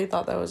successful. He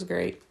thought that was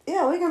great.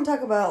 Yeah, we can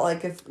talk about,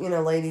 like, if, you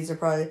know, ladies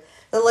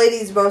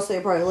mostly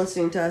are probably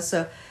listening to us,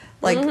 so,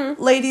 like,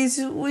 ladies,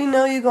 we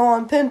know you go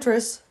on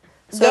Pinterest.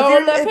 So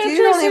if you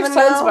don't even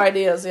know, tons of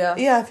ideas,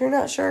 yeah, if you're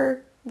not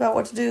sure about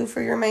what to do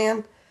for your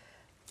man,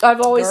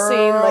 I've always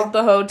seen, like,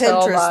 the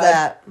hotel Pinterest vibe.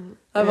 That.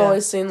 I've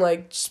always seen,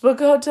 like, just book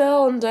a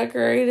hotel and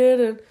decorate it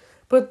and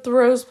put the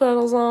rose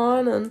petals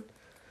on and,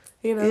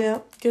 you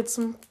know, get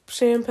some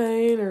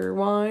champagne or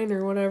wine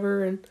or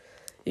whatever, and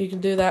you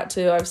can do that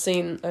too. I've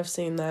seen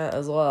that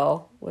as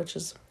well, which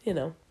is, you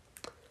know,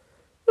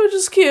 which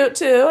is cute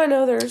too. I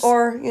know there's...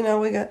 Or, you know,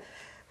 we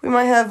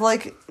might have,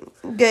 like,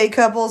 gay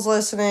couples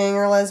listening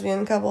or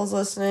lesbian couples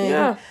listening.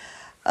 Yeah.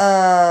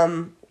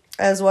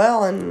 As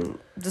well, and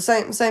the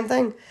same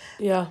thing.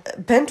 Yeah.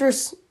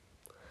 Pinterest.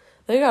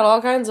 They got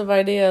all kinds of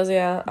ideas,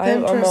 yeah.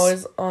 I'm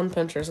always on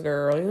Pinterest,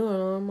 girl. You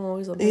know, I'm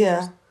always on Pinterest.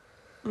 Yeah.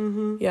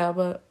 Mm-hmm. Yeah,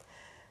 but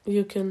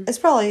you can... It's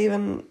probably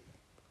even,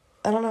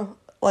 I don't know,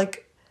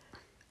 like,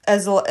 in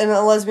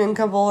a lesbian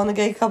couple and a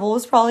gay couple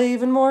is probably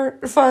even more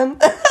fun.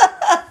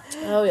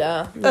 Oh,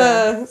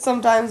 yeah.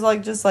 Sometimes,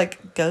 like, just,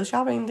 like, go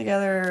shopping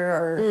together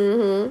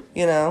or,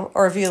 you know,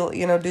 or if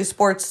you know, do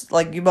sports,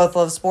 like, you both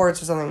love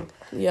sports or something.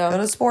 Yeah. Go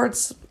to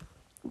sports...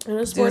 In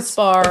a sports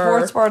bar.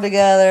 Sports bar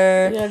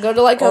together. Yeah, go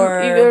to, like,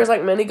 there's,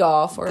 like, mini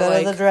golf. Or, go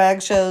like, to the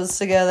drag shows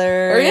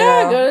together. Or,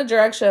 yeah, go to a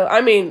drag show.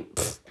 I mean,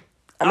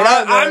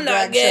 I'm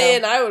not gay,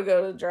 and I would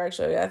go to a drag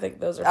show. Yeah, I think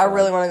those are fun. I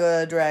really want to go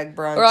to a drag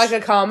brunch. Or, like, a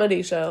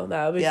comedy show.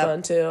 That would be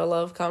fun, too. I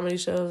love comedy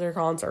shows or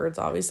concerts,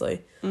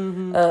 obviously.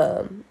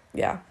 Mm-hmm.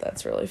 Yeah,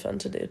 that's really fun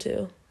to do,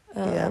 too.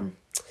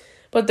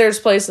 But there's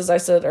places, I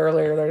said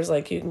earlier, there's,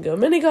 like, you can go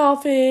mini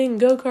golfing,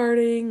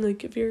 go-karting,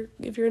 like, if you're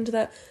into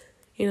that.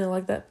 You know,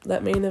 like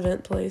that main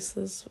event place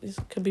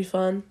could be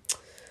fun.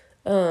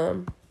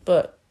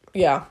 But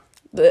yeah,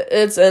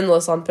 it's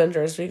endless on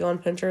Pinterest. If you go on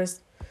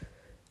Pinterest,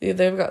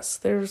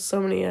 there's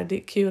so many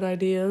cute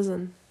ideas,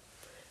 and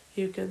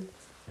you can,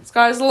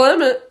 sky's the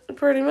limit,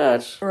 pretty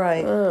much.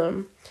 Right.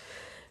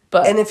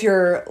 But if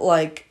you're,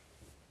 like,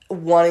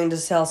 wanting to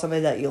tell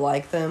somebody that you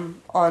like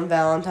them on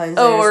Valentine's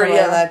Day or something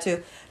like that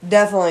too,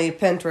 definitely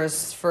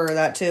Pinterest for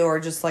that too, or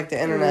just, like,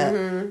 the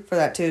internet for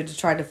that too, to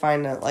try to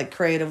find like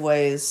creative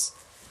ways.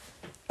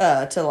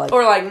 To, like,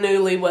 or, like,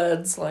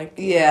 newlyweds, like,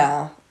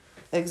 yeah,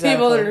 exactly.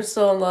 People that are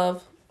still in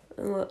love,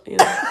 you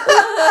know.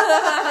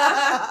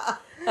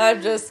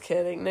 I'm just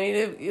kidding.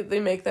 They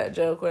make that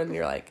joke when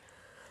you're like,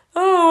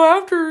 oh,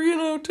 after, you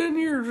know, 10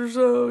 years or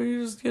so,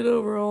 you just get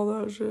over all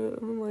that shit.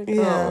 I'm like, oh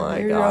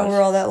my gosh, you're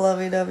over all that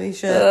lovey-dovey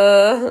shit.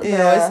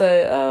 They always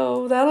say,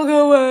 oh, that'll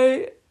go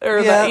away,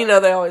 or that, you know,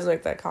 they always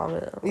make that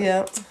comment.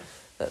 Like,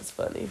 that's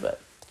funny,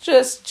 but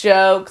just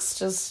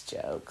jokes,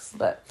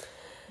 but.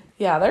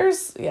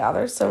 there's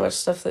so much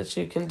stuff that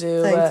you can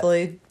do.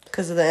 Thankfully,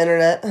 because of the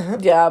internet.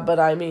 Yeah, but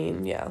I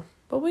mean, yeah.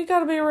 But we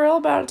gotta be real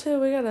about it, too.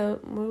 We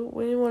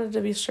wanted to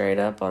be straight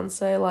up on,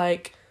 say,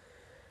 like,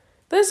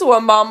 this is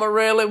what Mama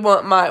really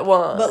might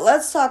want. But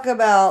let's talk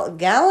about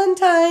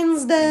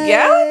Galentine's Day.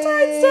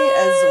 Galentine's Day!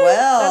 As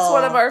well. That's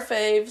one of our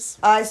faves.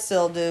 I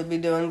still do be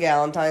doing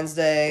Galentine's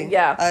Day.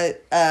 Yeah.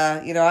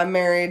 I'm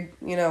married,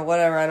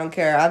 whatever, I don't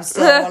care. I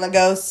still want to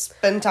go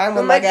spend time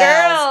with my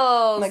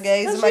gals. My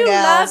gays and my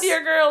gals. You love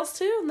your girls,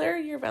 too, and they're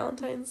your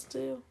Valentines,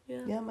 too.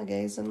 Yeah, my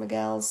gays and my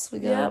gals. We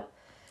go. Yep.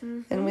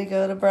 Mm-hmm. And we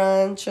go to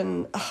brunch,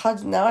 and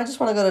now I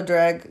just want to go to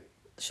drag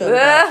show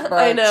brunch.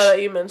 I know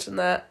that you mentioned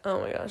that.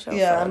 Oh my gosh,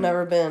 yeah, fun. I've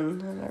never been,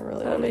 and I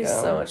really want to go. That'd be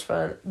so much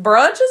fun.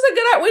 Brunch is a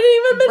good. We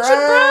didn't even mention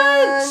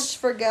brunch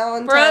for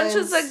Galentine's. Brunch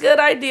is a good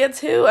idea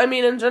too. I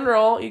mean, in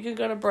general, you can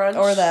go to brunch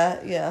or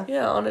that. Yeah,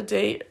 on a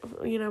date.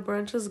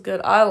 Brunch is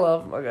good. I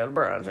love a good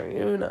brunch.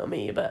 You know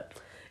me, but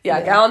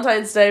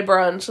Galentine's Day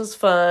brunch is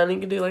fun. You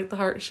can do like the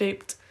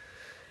heart-shaped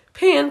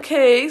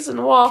pancakes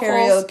and waffles.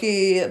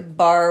 Karaoke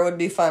bar would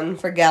be fun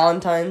for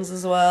Galentine's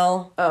as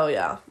well. Oh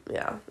yeah.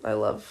 I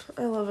love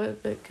a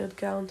good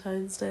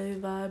Galentine's Day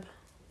vibe.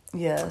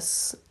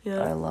 Yes.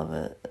 Yeah. I love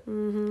it.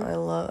 Mm-hmm.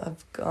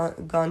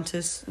 I've gone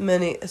to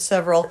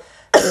several.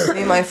 Me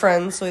and my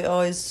friends,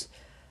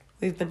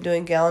 we've been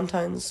doing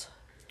Galentine's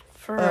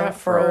for a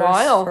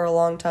while, for a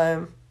long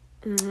time.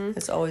 Mm-hmm.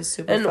 It's always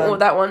super fun.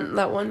 And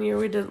that one year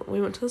we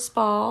went to the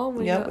spa.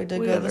 We did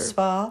go to the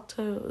spa.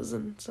 Toes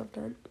and stuff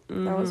done.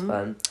 Mm-hmm. That was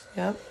fun.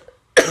 Yep.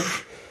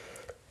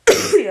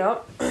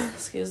 Yep.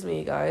 Excuse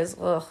me, guys.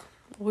 Ugh.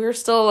 We're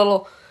still a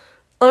little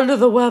under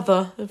the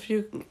weather. If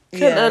you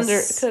couldn't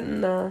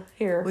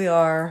hear, we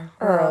are.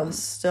 We're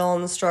still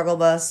on the struggle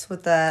bus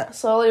with that.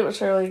 Slowly but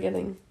surely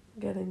getting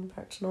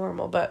back to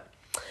normal. But,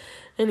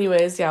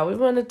 anyways, we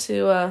wanted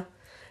to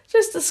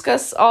just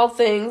discuss all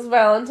things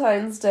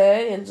Valentine's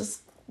Day and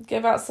just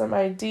give out some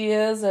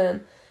ideas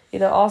and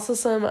also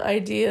some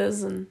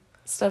ideas and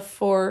stuff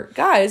for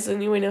guys.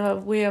 And we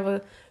have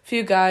a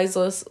few guys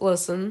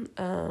listeners,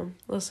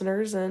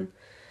 and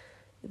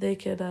they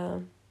could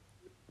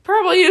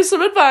probably use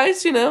some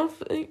advice.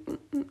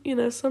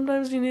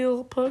 Sometimes you need a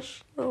little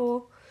push.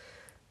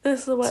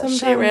 This is what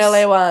she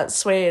really wants,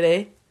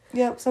 sweetie.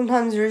 Yep.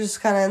 Sometimes you're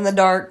just kind of in the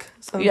dark.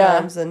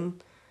 Sometimes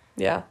and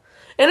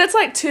it's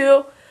like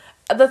too.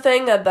 The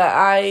thing that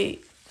I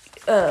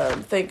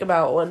think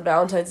about when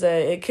Valentine's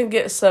Day, it can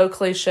get so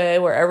cliche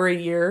where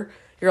every year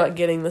you're like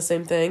getting the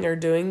same thing or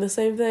doing the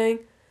same thing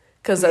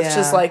because that's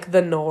just like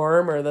the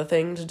norm or the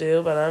thing to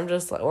do. But I'm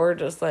just like, we're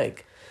just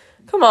like,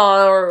 come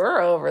on,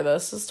 we're over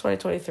this. It's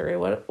 2023.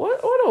 What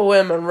do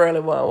women really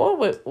want?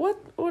 What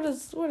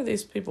do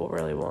these people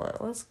really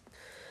want?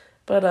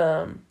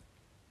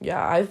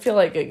 I feel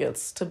like it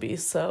gets to be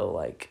so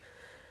like,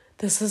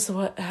 this is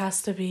what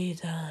has to be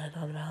done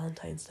on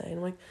Valentine's Day. And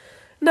I'm like,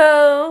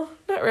 no,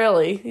 not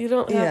really. You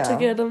don't have to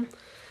get them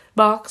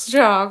box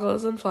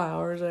chocolates and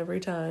flowers every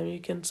time. You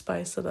can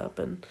spice it up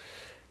and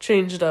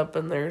change it up.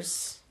 And and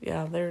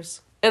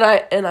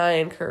I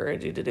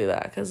encourage you to do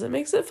that because it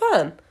makes it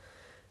fun.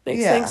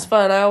 Makes things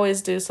fun. I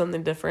always do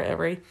something different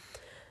every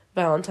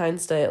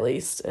Valentine's Day at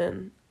least.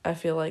 And I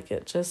feel like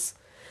it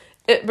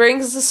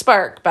brings the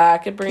spark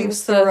back. It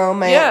brings the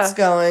romance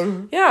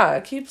going. Yeah,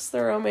 it keeps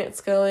the romance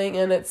going.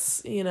 And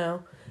it's,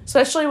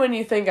 especially when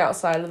you think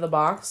outside of the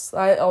box.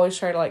 I always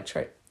try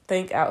to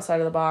think outside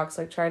of the box.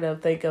 Like try to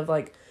think of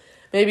like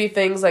maybe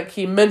things like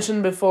he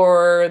mentioned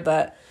before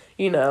that,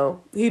 he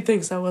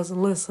thinks I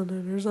wasn't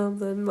listening or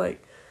something.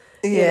 Like,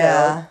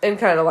 and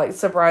kind of like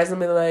surprise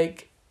him and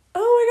like, oh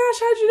my gosh,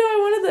 how'd you know I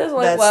wanted this?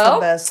 Like, that's the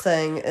best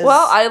thing. Is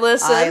I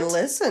listened. I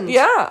listened.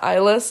 Yeah, I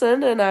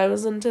listened and I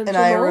was intentional.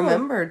 And I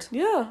remembered.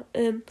 Yeah.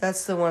 And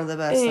that's one of the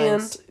best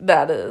things. And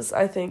that is,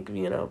 I think,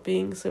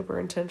 being super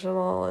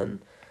intentional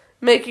and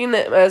making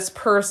it as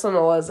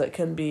personal as it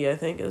can be, I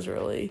think, is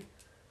really,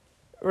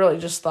 really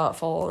just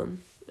thoughtful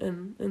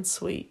and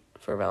sweet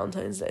for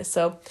Valentine's Day.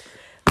 So,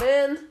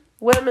 men,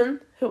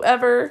 women,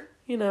 whoever,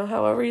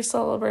 however you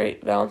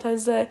celebrate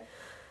Valentine's Day,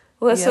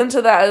 listen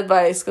to that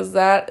advice because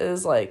that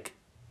is like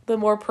the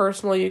more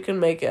personal you can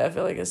make it. I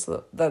feel like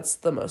that's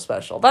the most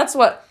special. That's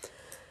what,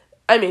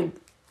 I mean,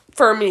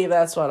 for me,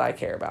 that's what I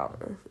care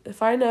about.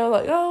 If I know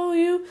like, oh,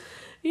 you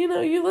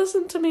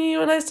listened to me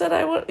when I said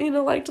I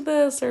liked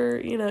this, or,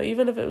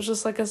 even if it was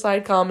just like a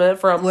side comment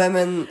from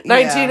women,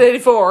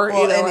 1984,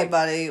 well,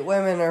 anybody,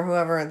 women or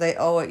whoever, they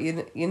owe it.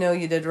 You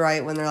did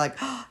right when they're like,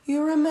 oh,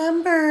 you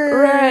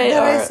remember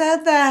that I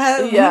said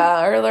that.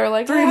 Yeah. Or they're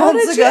like, 3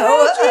 months ago.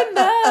 How did you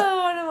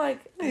know? And I'm like,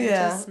 I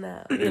just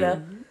know,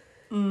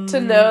 Mm-hmm.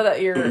 To know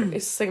that your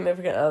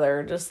significant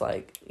other just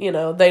like,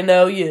 they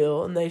know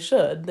you and they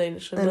should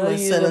know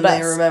you the best.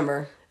 They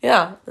remember.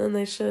 Yeah. And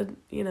they should,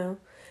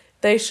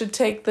 they should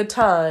take the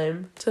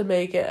time to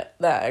make it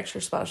that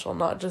extra special,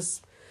 not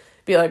just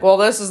be like, well,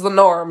 this is the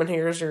norm and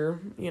here's your,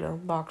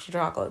 box of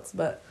chocolates.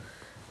 But,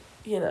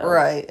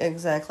 Right,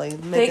 exactly.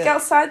 Think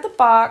outside the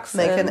box.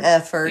 Make an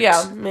effort.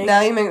 Yeah. Now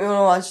you make me want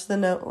to watch The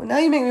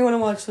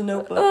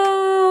Notebook.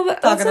 Oh, Oh,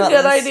 that's a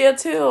good idea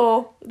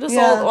too. Just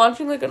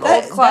watching like an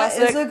old classic.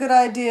 That is a good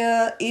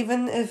idea,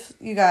 even if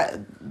you got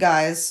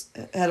guys,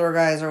 hetero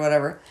guys or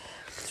whatever.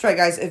 Straight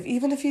guys,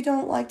 even if you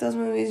don't like those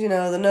movies,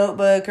 The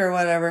Notebook or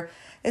whatever,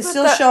 it's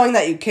still showing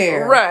that you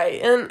care.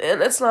 Right, and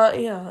it's not,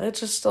 it's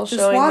just still showing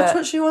that. Just watch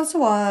what she wants to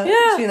watch,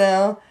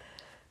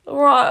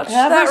 Watch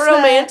that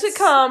romantic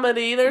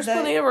comedy. There's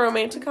plenty of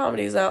romantic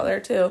comedies out there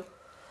too.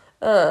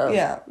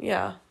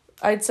 Yeah.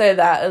 I'd say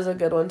that is a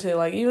good one too.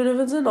 Like, even if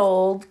it's an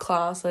old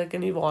classic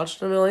and you've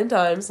watched it a million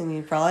times. And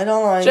you probably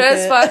don't like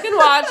just fucking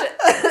watch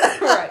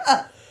it.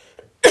 Right.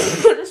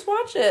 Just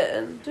watch it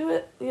and do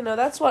it.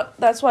 That's what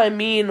I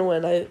mean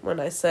when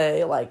I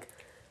say, like,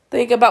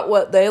 think about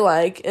what they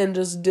like and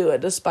just do it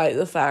despite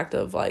the fact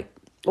of, like,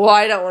 well,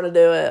 I don't want to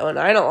do it and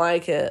I don't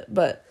like it,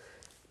 but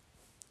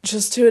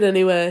just do it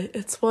anyway.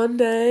 It's one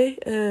day,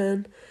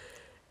 and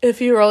if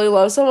you really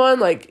love someone,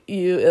 like,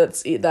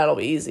 that'll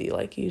be easy.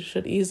 Like, you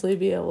should easily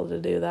be able to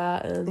do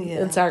that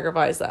and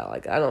sacrifice that.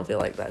 Like, I don't feel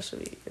like that should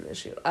be an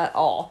issue at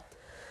all.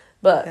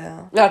 But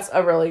that's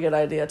a really good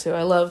idea too.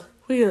 I love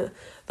The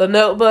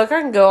Notebook.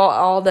 I can go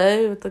all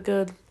day with the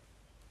good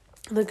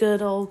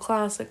old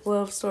classic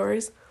love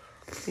stories.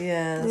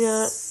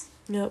 Yes.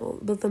 Yeah.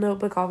 But The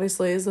Notebook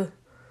obviously is a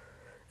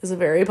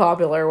very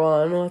popular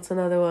one. What's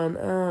another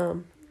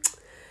one?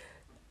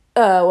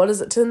 What is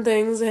it? 10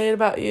 Things I Hate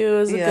About You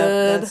is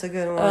that's a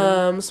good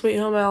one. Sweet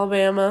Home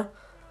Alabama.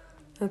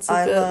 That's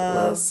a good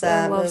love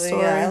movie.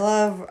 story.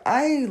 Yeah,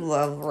 I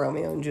love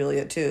Romeo and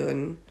Juliet too,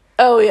 and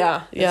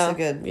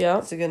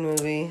it's a good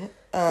movie.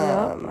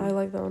 I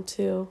like that one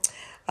too.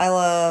 I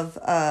love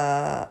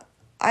I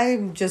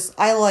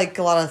like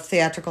a lot of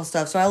theatrical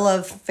stuff, so I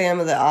love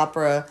Phantom of the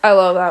Opera. I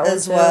love that one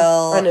as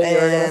well. I knew you were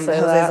gonna say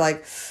Jose's that.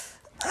 Like,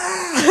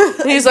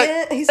 he's like,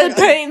 it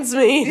pains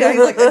me. Yeah,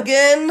 he's like,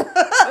 again.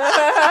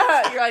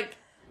 You're like,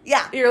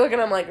 yeah. You're looking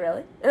at him like,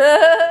 really?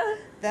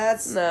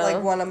 That's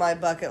like one of my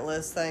bucket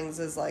list things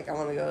is like I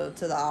want to go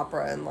to the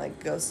opera and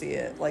like go see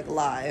it like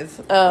live.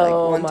 Oh like,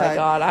 one my time.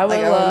 God, I would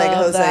like, love I want to make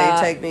Jose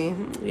that. take me.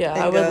 Yeah,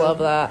 I would love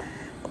that.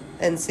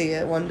 And see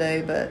it one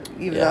day, but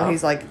even though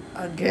he's like,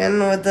 again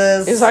with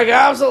this. He's like,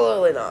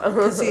 absolutely not.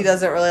 Because he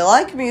doesn't really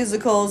like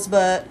musicals,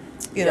 but,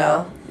 you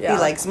know, he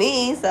likes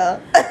me,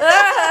 so.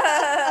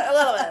 a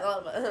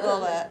little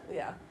bit.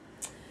 Yeah.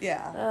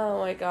 Yeah. Oh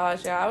my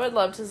gosh, yeah, I would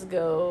love to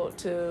go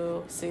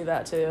to see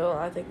that too.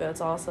 I think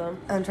that's awesome.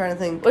 I'm trying to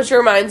think. Which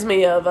reminds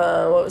me of,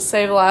 what was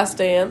Save the Last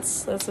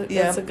Dance. That's a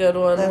good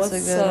one. That's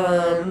a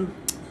good one.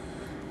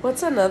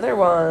 What's another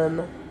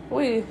one?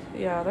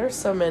 There's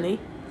so many.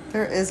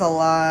 There is a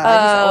lot. I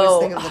just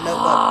always think of The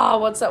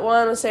Notebook. What's that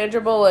one with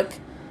Sandra Bullock?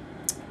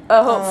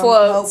 Hope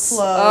Floats. Hope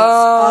Floats.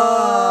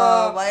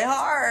 Oh, my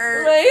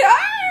heart.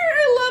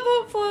 I love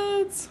Hope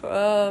Floats.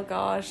 Oh,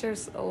 gosh.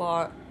 There's a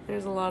lot.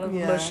 There's a lot of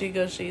mushy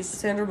gushies.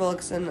 Sandra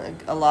Bullock's in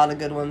a lot of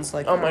good ones,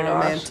 like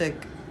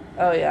romantic. Gosh.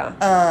 Oh, yeah.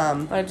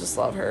 I just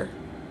love her.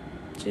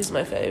 She's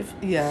my fave.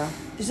 Yeah.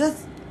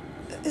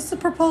 It's the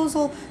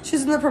proposal.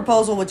 She's in The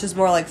Proposal, which is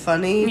more like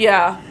funny.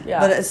 Yeah.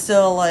 But it's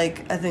still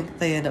like, I think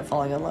they end up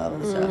falling in love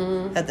and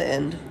stuff at the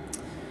end.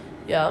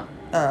 Yeah.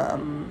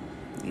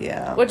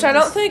 Yeah. Which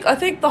I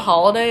think The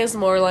Holiday is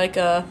more like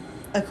a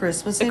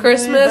Christmas movie,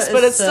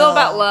 but it's still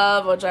about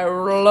love, which I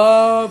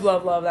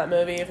love that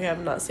movie. If you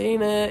have not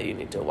seen it, you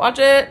need to watch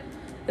it.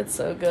 It's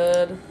so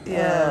good.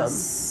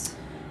 Yes.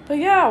 But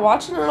yeah,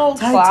 watching an old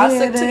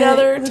classic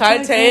together.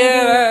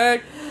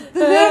 Titanic. The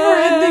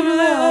never-ending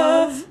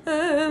love.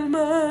 And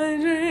my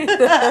dream.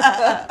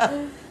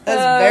 That's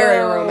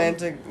very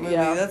romantic movie.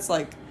 Yeah. That's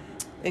like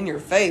in your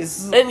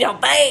face. In your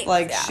face.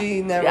 Like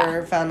she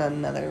never found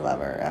another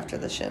lover after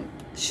the shimp.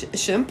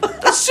 Shimp?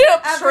 The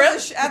ship after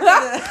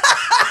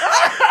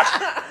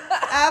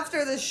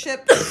the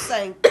ship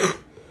sank.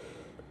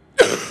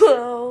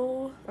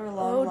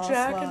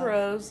 Jack and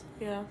Rose.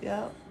 Yeah.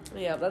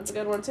 Yeah, that's a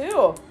good one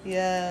too.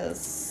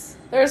 Yes.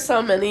 There's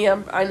so many,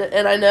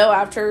 I know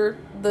after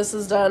this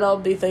is done, I'll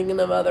be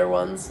thinking of other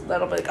ones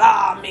that'll be like,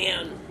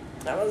 man,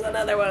 that was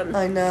another one.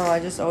 I know,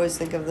 I just always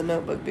think of The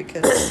Notebook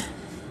because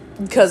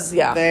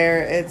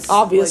it's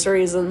obvious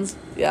reasons.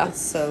 Yeah, it's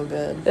so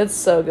good. It's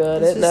so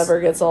good. It never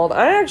gets old.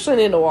 I actually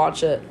need to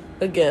watch it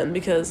again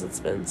because it's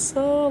been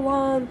so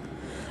long.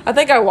 I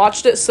think I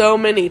watched it so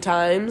many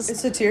times.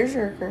 It's a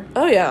tearjerker.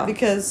 Oh yeah,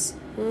 because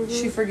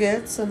she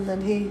forgets and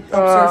then he helps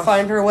her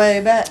find her way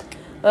back.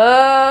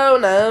 Oh,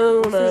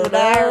 no. Through the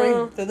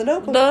diary. Through the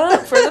notebook. No,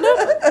 for the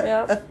notebook.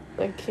 Yeah.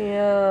 I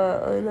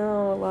can't. I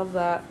know. I love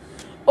that.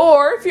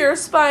 Or, if you're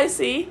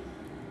spicy,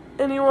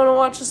 and you want to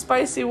watch a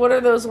spicy, what are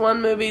those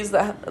one movies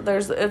that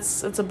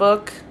it's a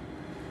book?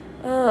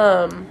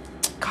 God,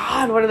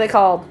 what are they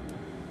called?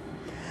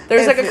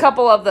 There's a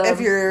couple of them. If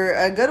you're,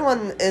 a good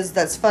one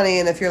that's funny,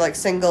 and if you're, like,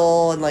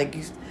 single, and, like,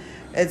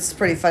 it's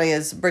pretty funny,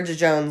 is Bridget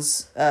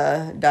Jones'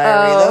 Diary.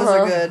 Those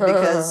are good,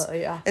 because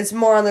it's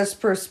more on this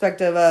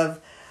perspective of,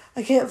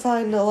 I can't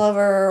find a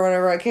lover or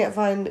whatever. I can't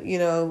find,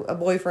 a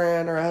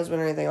boyfriend or a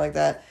husband or anything like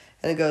that.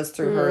 And it goes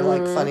through her,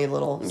 like, funny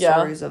little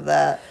stories of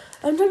that.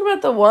 I'm talking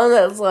about the one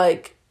that's,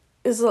 like,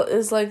 is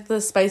like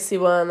the spicy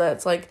one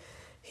that's, like,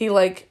 he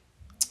like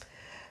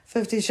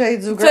 50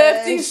 Shades of Grey.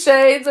 50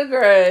 Shades of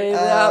Grey. Oh,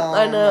 yep,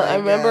 I know. I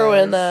remember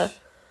when, gosh.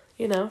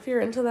 If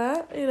you're into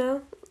that,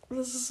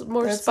 this is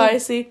more That's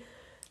spicy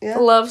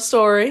love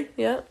story.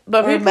 Yeah.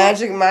 But or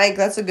Magic Mike,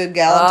 that's a good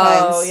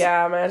Galentine's. Oh,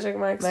 yeah, Magic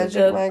Mike's a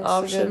good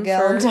option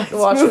Galentine's for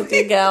watch movie. with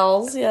your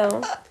gals.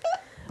 Yeah.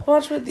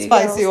 Watch with your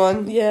Spicy gals.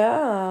 one.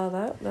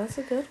 Yeah, that's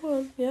a good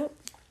one. Yep.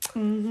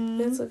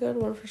 Mm-hmm. It's a good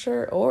one for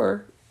sure.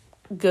 Or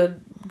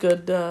good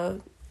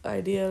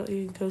idea.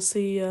 You can go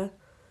see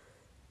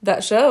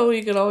that show.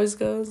 You could always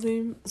go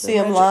see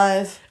them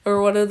live.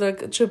 Or what are the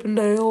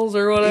Chippendales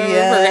or whatever for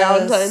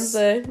Valentine's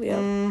Day. Yep.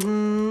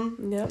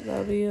 Mm-hmm. Yep,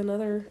 that'll be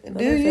another Do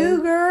thing.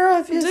 you, girl?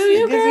 If you're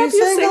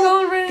single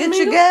and ready to get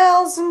your mingle.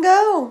 gals and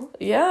go.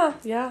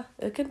 Yeah.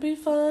 It can be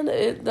fun.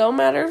 It don't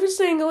matter if you're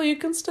single. You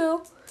can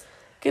still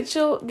get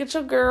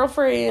your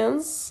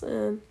girlfriends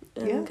and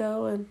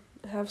go and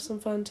have some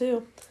fun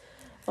too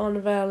on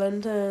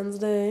Valentine's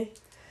Day.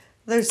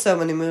 There's so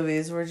many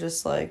movies. We're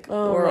just like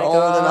we're my old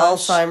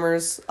gosh. and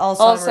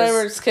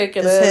Alzheimer's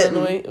kicking is in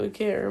and we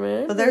can't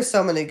remember. But there's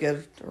so many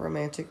good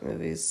romantic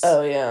movies.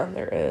 Oh yeah,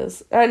 there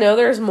is. I know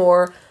there's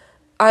more.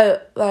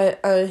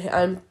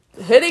 I'm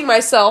hitting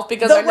myself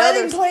because I know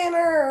Wedding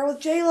Planner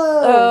with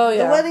J-Lo. Oh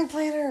yeah, The Wedding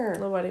Planner.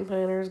 The Wedding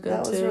Planner is good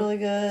too. That was really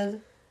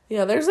good.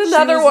 Yeah, there's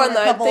another one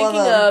that I'm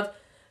thinking of.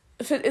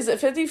 Is it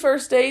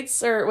 51st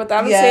Dates or with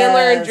Adam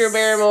Sandler and Drew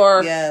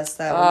Barrymore? Yes,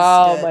 that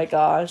was good. Oh my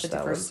gosh, 51st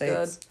that was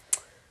good. Dates.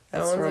 That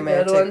That's one's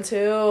romantic. a good one too.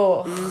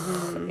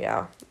 Mm-hmm.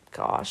 Yeah,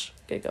 gosh,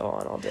 could go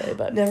on all day,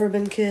 but Never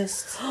Been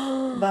Kissed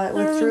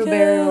with Drew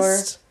Barrymore.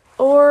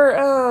 Or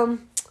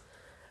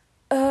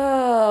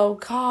oh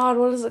God,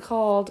 what is it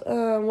called?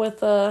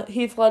 With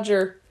Heath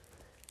Ledger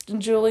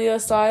and Julia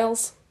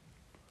Stiles.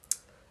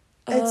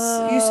 You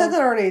said that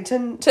already.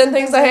 10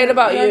 Things I Hate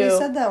About You. You already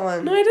said that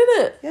one. No, I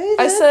didn't. Yeah, you did.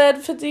 I said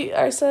 50.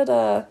 I said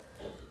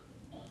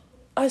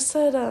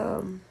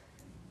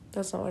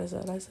that's not what I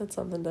said. I said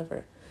something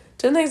different.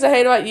 10 Things I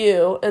Hate About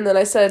You, and then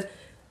I said,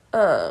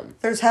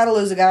 there's How to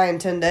Lose a Guy in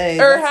 10 Days.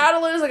 Or How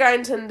to Lose a Guy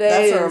in 10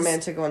 Days. That's a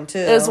romantic one, too.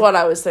 Is what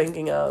I was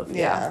thinking of.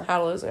 Yeah. How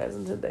to Lose a Guy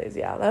in 10 Days.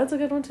 Yeah, that's a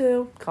good one,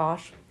 too.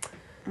 Gosh.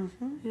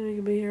 Mm-hmm. We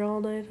could be here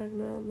all day talking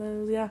about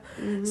those, yeah.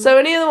 Mm-hmm. So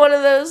any of one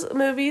of those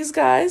movies,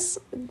 guys,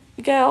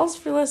 gals,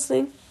 for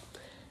listening,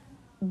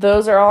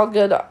 those are all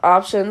good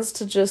options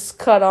to just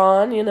cut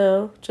on,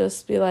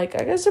 just be like,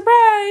 I got a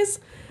surprise,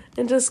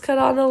 and just cut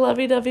on a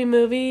lovey-dovey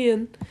movie,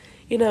 and,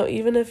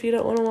 even if you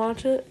don't want to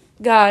watch it,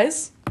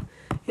 guys,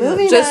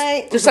 movie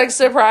night. Just like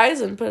surprise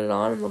and put it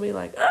on, and they'll be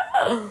like,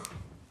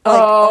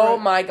 oh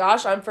my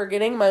gosh, I'm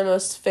forgetting my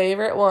most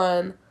favorite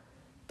one.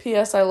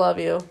 P.S. I Love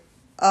You.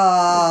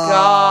 Oh,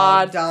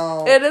 God.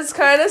 Don't. It is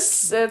kind of, it's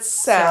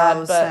sad, so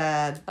but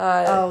sad.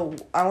 I want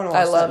to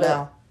watch that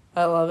now.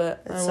 I love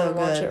it. It's I want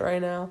to watch good. it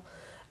right now.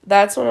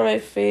 That's one of my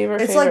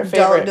favorite. It's favorite.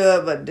 Don't do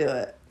it, but do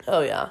it.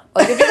 Oh yeah,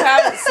 like if you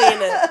haven't seen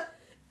it,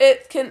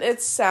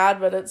 it's sad,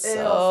 but it's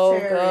so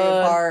good.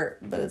 Apart,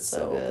 but it's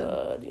so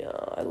good. Yeah,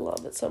 I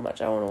love it so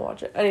much. I want to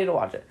watch it. I need to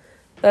watch it.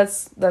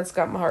 That's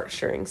got my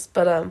heartstrings.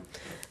 But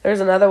there's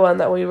another one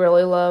that we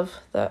really love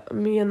that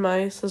me and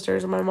my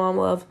sisters and my mom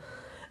love.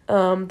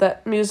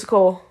 That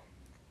musical.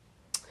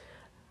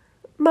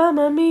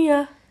 Mamma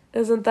Mia,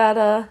 isn't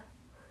that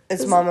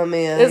It's Mamma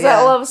Mia. Is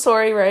that Love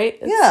Story, right?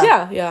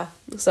 Yeah.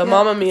 So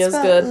Mamma Mia's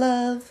good.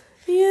 Love.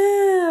 Yeah.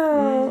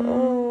 Mm-hmm.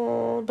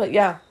 Oh, but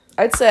yeah,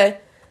 I'd say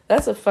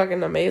that's a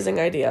fucking amazing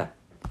idea.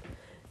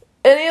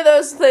 Any of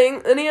those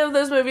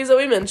movies that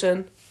we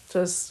mentioned,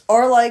 just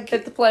or like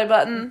hit the play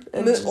button.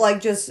 And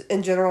like just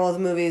in general with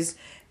movies,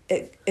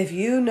 if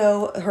you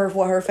know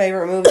what her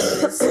favorite movie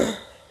is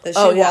that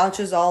she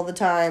watches all the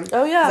time.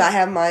 Oh yeah. 'Cause I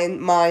have mine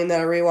that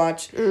I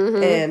rewatch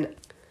and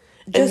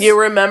you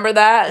remember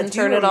that and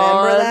turn it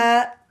on. Remember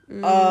that?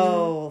 Mm-hmm.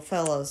 Oh,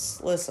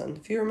 fellas, listen.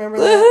 If you remember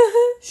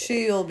that,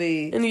 she'll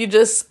be. And you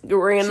just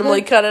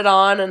randomly cut it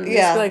on and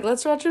just be like,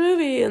 let's watch a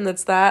movie. And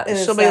it's that. And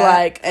she'll be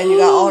like. And you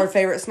got all her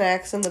favorite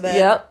snacks in the bed.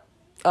 Yep.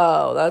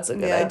 Oh, that's a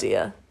good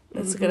idea.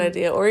 That's a good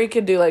idea. Or you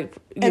could do like,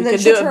 you could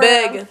do it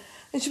big.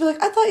 And she'd be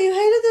like, I thought you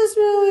hated this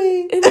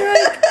movie. And you're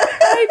like,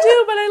 I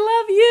do, but I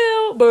love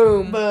you.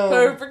 Boom.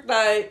 Perfect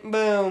night.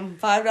 Boom.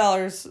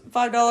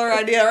 $5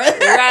 idea, right?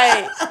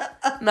 Right.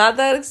 Not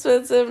that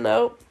expensive.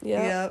 Nope.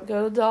 Yep.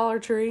 Go to Dollar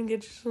Tree and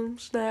get you some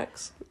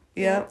snacks.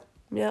 Yep.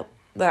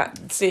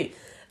 That's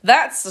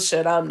the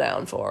shit I'm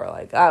down for.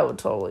 Like, I would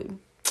totally,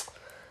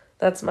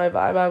 that's my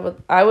vibe.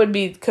 I would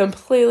be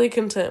completely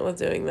content with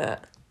doing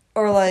that.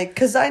 Or like,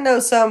 because I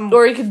know some.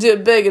 Or you could do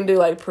it big and do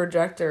like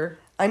projector.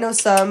 I know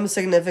some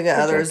significant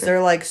others,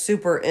 they're like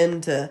super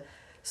into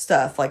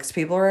stuff. Like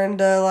people are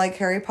into like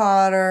Harry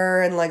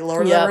Potter and like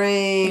Lord of the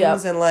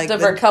Rings and like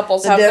different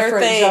couples have their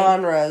thing.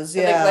 Genres.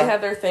 Yeah. They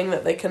have their thing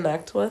that they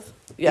connect with.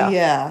 Yeah.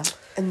 Yeah.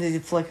 And then you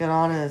flick it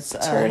on and it's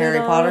Harry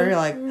Potter. You're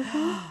like,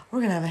 we're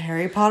going to have a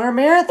Harry Potter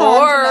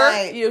marathon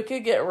tonight. Or you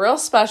could get real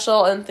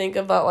special and think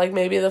about like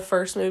maybe the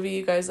first movie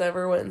you guys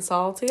ever went and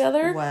saw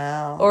together.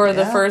 Wow. Or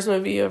the first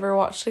movie you ever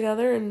watched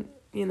together, and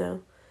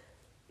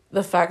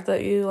the fact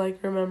that you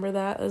like remember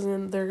that, as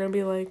in they're gonna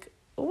be like,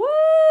 what?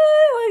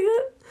 Like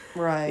it?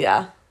 Right.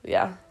 Yeah,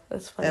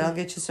 that's funny. And I'll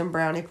get you some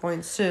brownie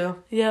points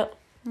too. Yep.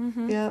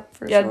 Mm-hmm. Yep,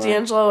 for yeah, sure.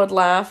 D'Angelo would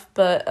laugh,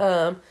 but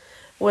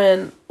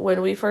when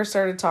we first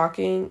started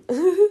talking,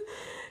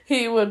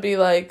 he would be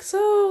like,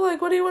 "So,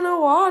 like, what do you want to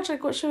watch?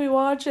 Like, what should we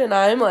watch?" And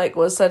I'm like,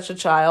 was such a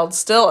child,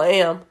 still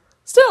am.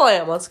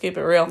 Let's keep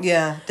it real.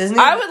 Yeah, Disney.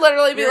 I would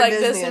literally be like,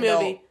 Disney this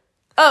adult. movie.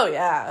 Oh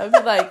yeah, I'd be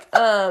like,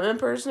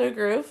 Emperor's New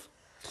Groove.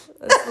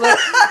 I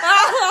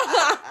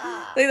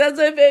think that's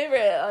my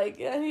favorite. Like,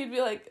 and he'd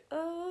be like,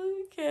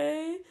 oh,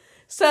 okay.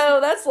 So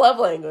that's love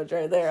language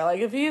right there.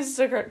 Like, if he used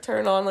to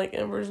turn on like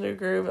Emperor's New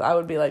Groove, I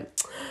would be like,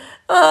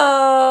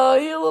 oh,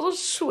 you little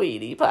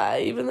sweetie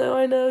pie. Even though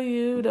I know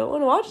you don't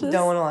want to watch this.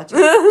 Don't want to watch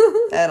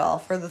it at all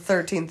for the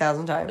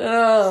 13,000th time.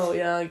 Oh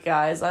yeah,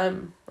 guys,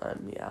 I'm a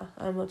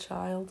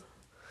child.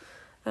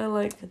 I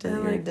love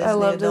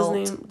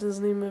adult.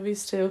 Disney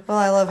movies too. Well,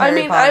 I love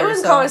Harry Potter, I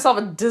wouldn't call myself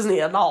a Disney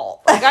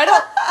adult. Like, I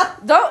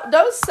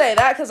don't say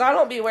that, because I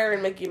don't be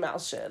wearing Mickey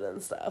Mouse shit and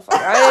stuff.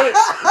 Like,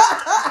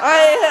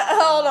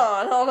 hold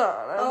on.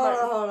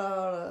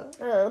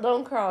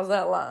 Don't cross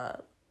that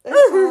line.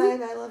 It's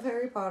fine. I love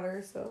Harry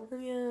Potter, so.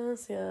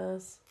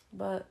 Yes.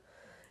 But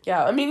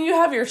yeah, I mean, you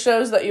have your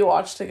shows that you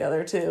watch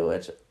together too,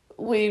 which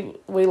we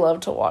love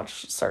to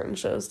watch certain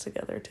shows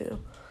together too.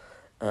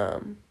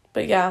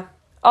 But yeah.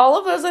 All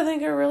of those, I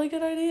think, are really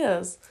good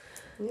ideas.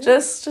 Yeah.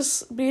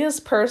 Just be as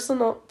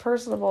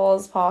personable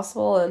as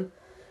possible, and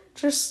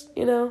just,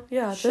 show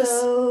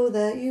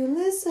that you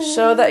listen.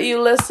 Show that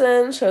you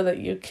listen, show that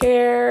you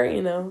care,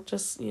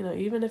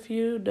 even if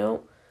you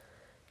don't,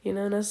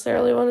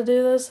 necessarily want to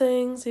do those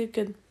things, you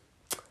could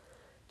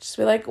just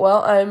be like,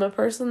 well, I'm a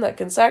person that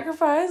can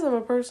sacrifice, I'm a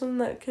person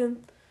that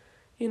can,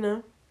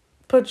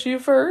 put you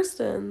first,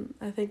 and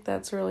I think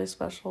that's really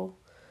special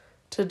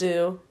to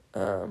do,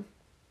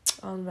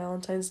 on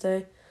Valentine's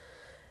Day.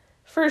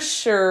 For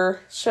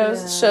sure.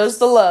 Shows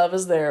the love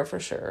is there for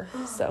sure.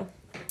 So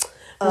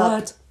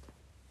what?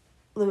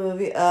 The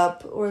movie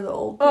Up, where the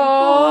old people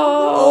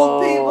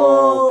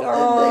gosh,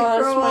 and they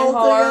grow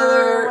all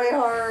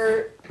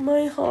together.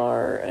 My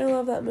heart. I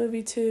love that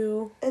movie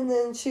too. And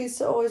then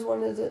she's always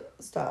wanted to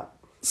stop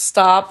it. She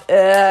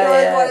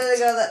always wanted to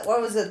go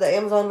what was it, the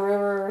Amazon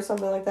River or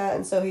something like that,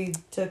 and so he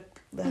took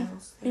the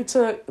house. He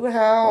took the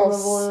house. All the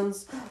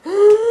balloons.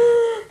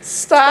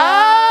 Stop!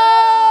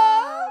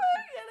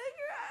 I'm gonna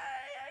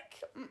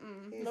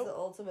cry. He's the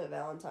ultimate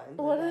Valentine.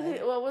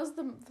 What was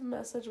the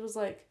message? Was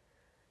like,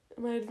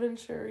 my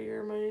adventure,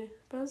 you're my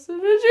best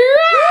adventure.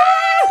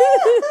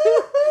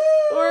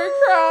 We're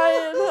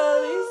crying,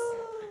 honeys.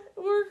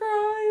 We're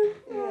crying.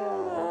 Yeah.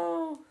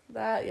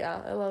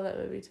 I love that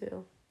movie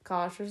too.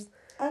 Gosh, there's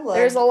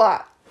a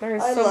lot.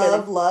 There's so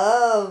many.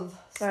 Love.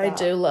 Stop. I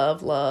do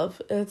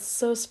love. It's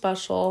so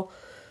special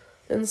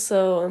and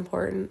so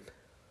important.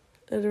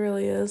 It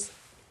really is.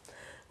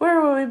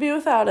 Where would we be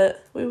without it?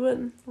 We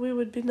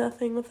would be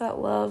nothing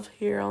without love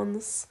here on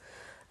this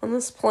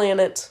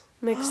planet.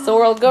 Makes the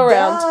world go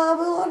round.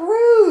 Moulin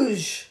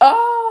Rouge.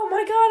 Oh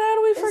my God, how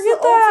do we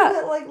forget that?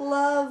 It's the ultimate,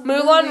 love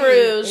Moulin movie.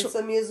 Rouge. It's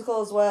a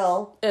musical as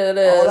well. It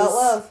is. All about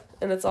love.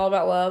 And it's all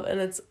about love, and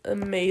it's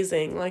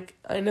amazing. Like,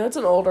 I know it's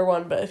an older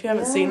one, but if you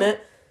haven't seen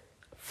it,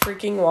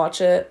 freaking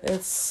watch it.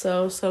 It's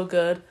so, so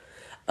good.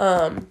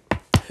 Who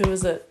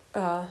is it?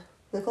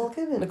 Nicole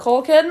Kidman.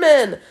 Nicole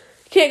Kidman.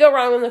 Can't go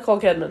wrong with Nicole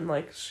Kidman.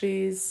 Like,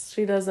 she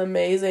does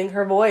amazing.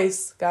 Her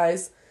voice,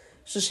 guys.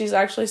 She's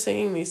actually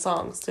singing these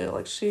songs too.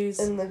 Like, she's.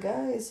 And the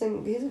guy he's a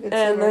good singer.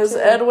 And there's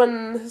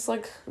Edwin, who's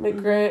like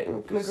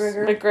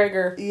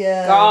McGregor.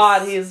 Yeah.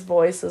 God, his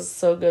voice is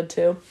so good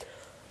too.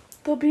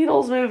 The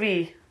Beatles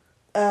movie.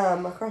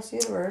 Across the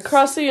Universe.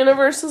 Across the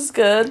Universe is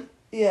good.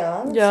 Yeah, I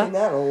haven't seen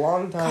that in a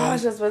long time.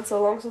 Gosh, it's been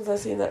so long since I've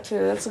seen that too.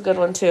 That's a good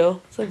one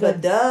too. It's a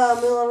good.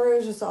 But Moulin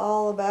Rouge is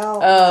all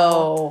about.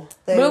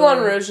 Moulin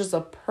Rouge is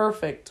a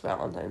perfect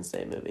Valentine's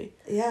Day movie.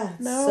 Yeah,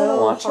 no,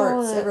 so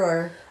hearts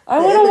everywhere. I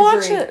want to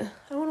watch it.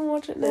 I want to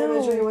watch it now. The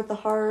imagery with the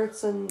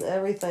hearts and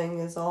everything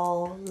is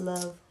all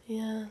love.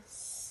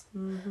 Yes.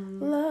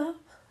 Mm-hmm.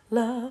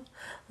 Love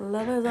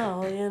is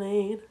all you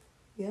need.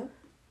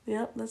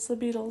 Yep, that's the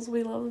Beatles.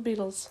 We love the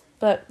Beatles.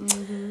 But,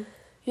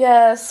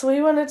 yes,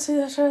 we wanted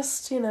to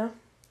just,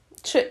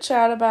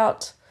 chit-chat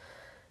about,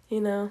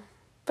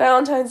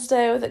 Valentine's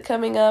Day with it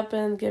coming up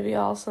and give you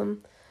all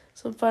some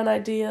fun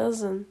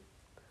ideas and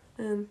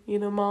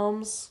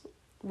moms,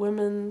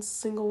 women,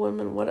 single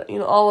women,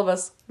 all of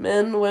us,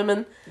 men,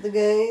 women. The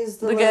gays,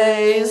 the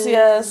gays,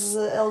 yes.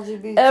 The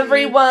LGBT.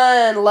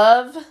 Everyone.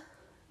 Love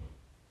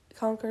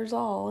conquers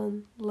all,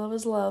 and love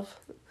is love.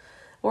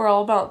 We're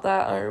all about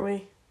that, aren't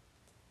we?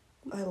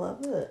 I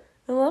love it.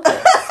 I love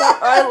it.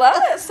 I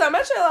love it so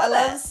much. I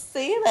love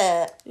seeing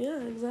it. Yeah,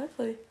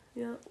 exactly.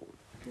 Yeah.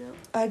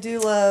 I do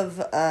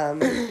love,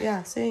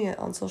 seeing it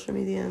on social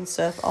media and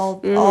stuff.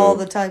 All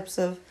the types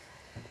of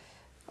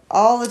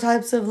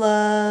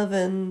love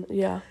and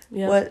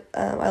what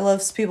I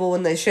love people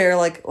when they share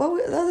like,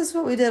 this is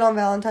what we did on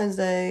Valentine's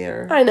Day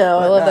or. I know,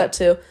 whatnot. I love that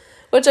too,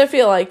 which I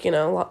feel like I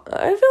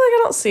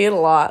don't see it a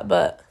lot,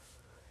 but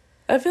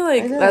I feel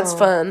like that's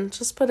fun.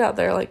 Just put out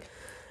there, like,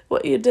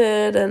 what you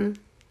did and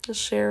just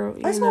share,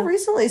 I saw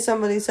recently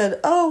somebody said,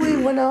 oh, we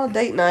went on a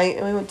date night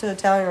and we went to an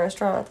Italian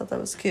restaurant. I thought that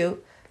was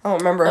cute. I don't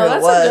remember who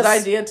it was. That's a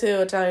good idea,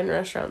 too. Italian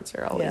restaurants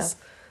are always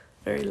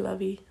very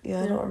lovey.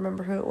 Yeah, I don't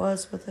remember who it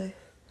was, but they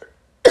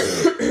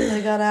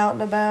got out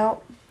and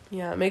about.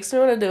 Yeah, it makes me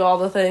want to do all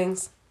the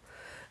things.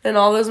 And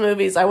all those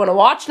movies I want to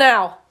watch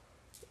now.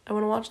 I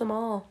want to watch them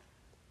all.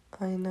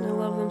 I know. I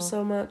love them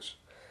so much.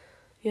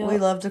 Yeah. We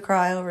love to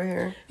cry over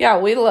here. Yeah,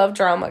 we love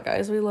drama,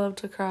 guys. We love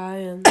to cry.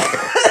 And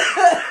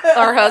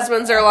our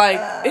husbands are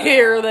like,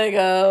 here they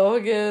go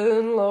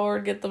again.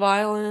 Lord, get the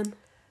violin.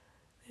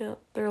 Yeah,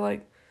 they're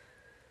like,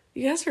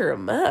 you guys are a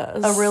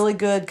mess. A really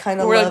good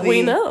kind of We're like,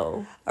 we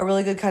know. A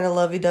really good kind of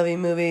lovey-dovey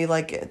movie,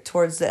 like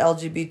towards the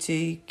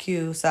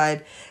LGBTQ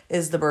side,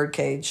 is The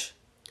Birdcage.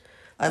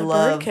 I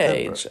love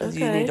Birdcage. Okay.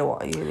 You need to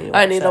watch.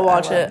 I need to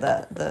watch it.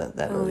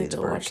 That movie, The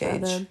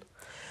Birdcage.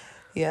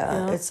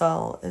 Yeah,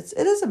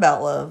 it is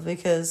about love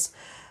because,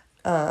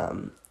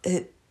 Robin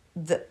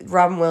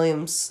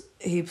Williams,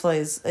 he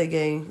plays a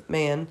gay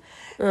man,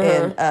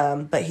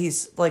 and but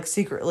he's like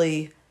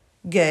secretly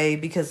gay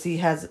because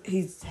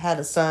he's had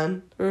a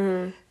son,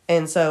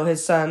 and so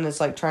his son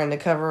is like trying to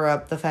cover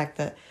up the fact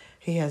that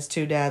he has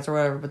two dads or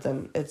whatever. But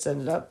then it's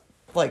ended up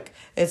like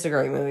it's a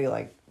great movie.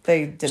 Like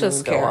they didn't just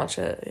even care. Go watch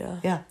it. Yeah,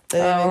 yeah. They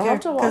didn't even I'll have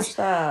to watch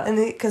that. And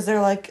because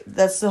they're like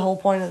that's the whole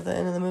point of the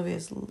end of the movie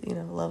is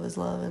love is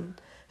love and.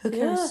 Who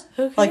cares? Yeah,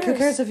 who cares? Like, who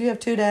cares if you have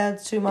two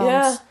dads, two moms?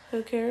 Yeah,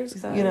 who cares,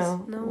 guys?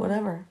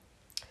 Whatever.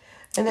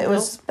 And it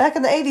was back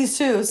in the 80s,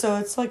 too, so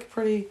it's, like,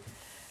 pretty,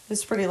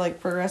 like,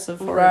 progressive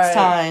for its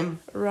time.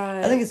 Right.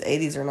 I think it's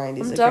 80s or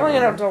 90s. I'm definitely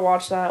going to have to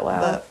watch that.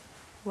 Wow.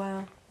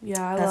 Wow.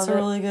 Yeah, I love it. That's a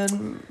really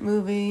good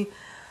movie.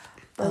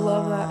 I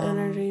love that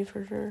energy,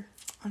 for sure.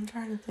 I'm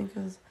trying to think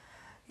of,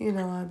 I'd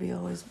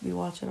always be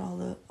watching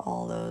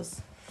all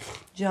those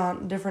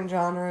different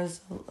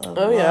genres of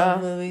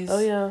love movies. Oh,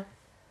 yeah.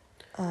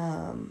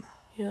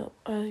 Yeah,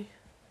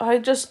 I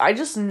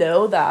just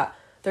know that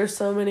there's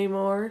so many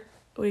more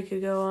we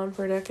could go on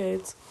for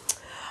decades.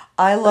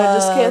 I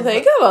just can't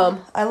think of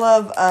them. I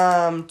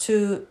love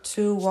Tu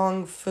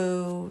Wong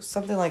Fu,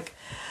 something like.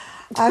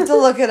 I have to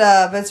look it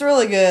up. It's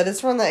really good.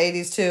 It's from the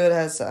 80s too. It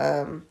has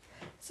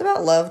it's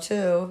about love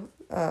too.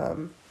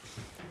 Hold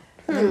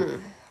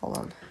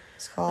on.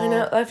 It's called. I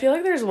know. I feel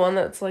like there's one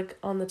that's like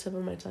on the tip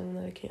of my tongue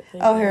that I can't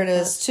think. Oh, here it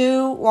is.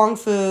 Tu Wong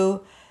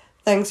Fu.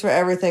 Thanks for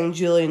Everything,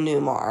 Julie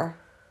Newmar.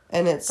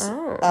 And it's,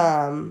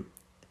 it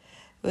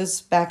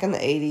was back in the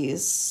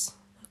 80s.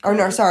 Okay. Or,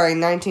 no, sorry,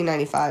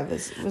 1995. It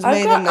was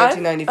made in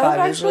 1995. I've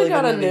actually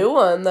got a new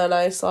one that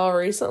I saw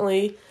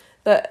recently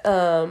that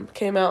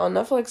came out on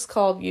Netflix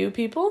called You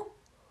People.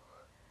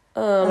 I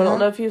don't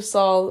know if you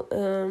saw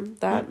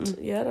that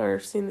yet or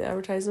seen the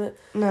advertisement.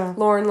 No.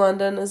 Lauren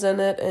London is in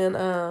it,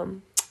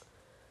 and,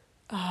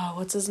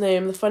 what's his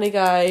name? The funny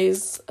guy,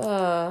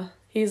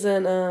 he's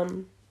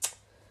in,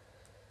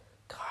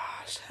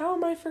 how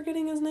am I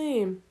forgetting his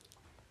name?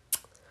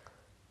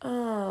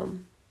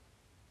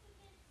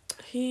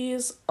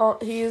 He's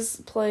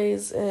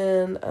plays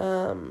in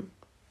oh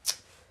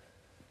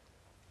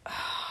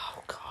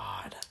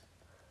God,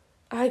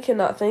 I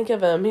cannot think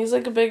of him. He's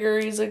like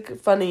he's a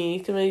funny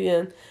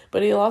comedian,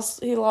 but he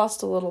lost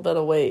a little bit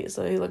of weight,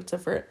 so he looked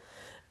different.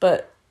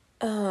 But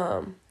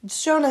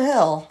it's Jonah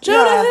Hill. Hill.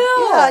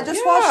 Yeah, I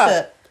just watched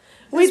it.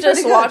 We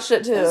just watched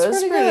it too. It's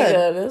pretty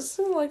good. It's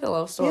like a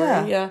love story.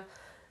 Yeah.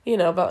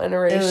 About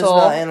interracial. It was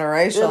about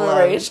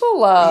interracial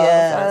love.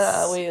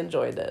 Yes. We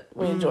enjoyed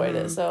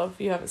it. So if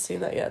you haven't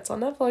seen that yet, it's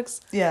on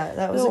Netflix. Yeah,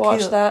 that was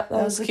watch that.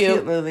 That was a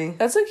cute movie.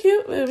 That's a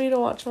cute movie to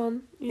watch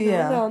on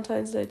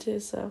Valentine's Day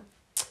too. So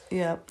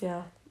yeah,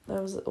 that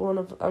was one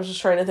of. I was just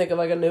trying to think of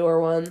like a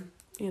newer one,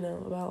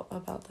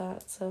 about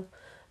that. So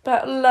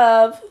about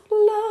love.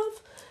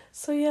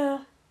 So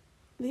yeah.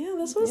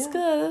 This was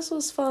good. This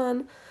was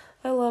fun.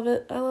 I love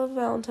it. I love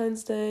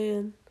Valentine's Day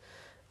and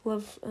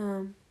love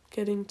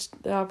getting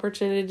the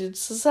opportunity to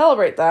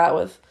celebrate that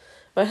with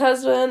my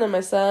husband and my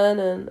son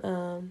and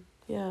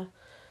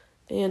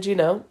and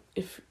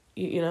if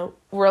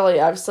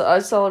really I've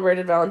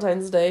celebrated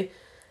Valentine's Day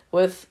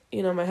with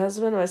my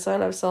husband, my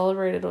son. I've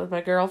celebrated with my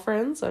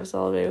girlfriends. I've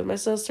celebrated with my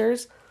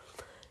sisters.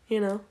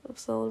 I've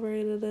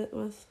celebrated it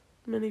with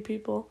many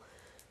people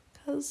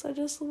because I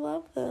just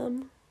love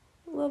them.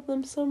 I love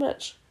them so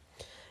much,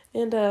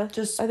 and I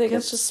think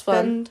it's just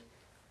fun.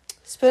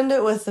 Spend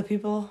it with the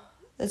people.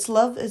 It's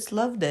love day. It's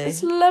love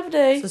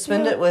day. So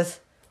spend it with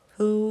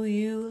who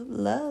you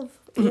love.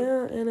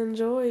 Yeah, and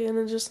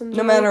just enjoy.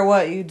 No matter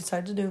what you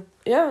decide to do.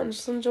 Yeah, and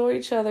just enjoy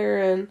each other.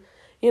 And,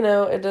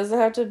 it doesn't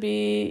have to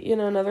be,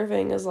 another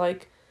thing is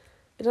like,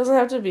 it doesn't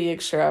have to be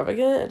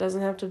extravagant. It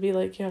doesn't have to be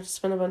like you have to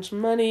spend a bunch of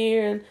money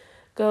and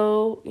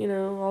go,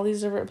 all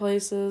these different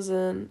places.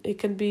 And it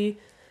can be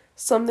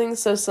something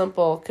so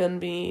simple can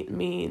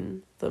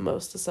mean the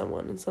most to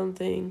someone. And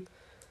something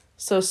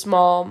so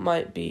small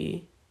might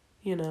be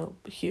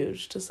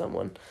huge to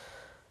someone.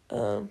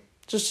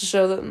 Just to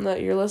show them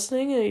that you're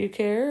listening and you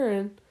care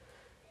and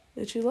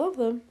that you love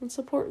them and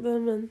support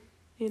them and,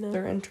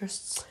 their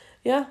interests.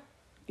 Yeah.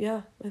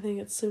 Yeah. I think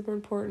it's super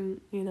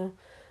important,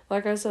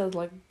 Like I said,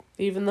 like,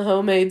 even the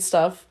homemade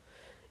stuff,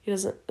 it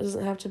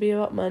doesn't have to be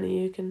about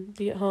money. You can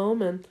be at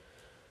home and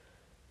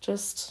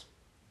just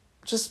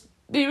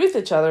be with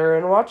each other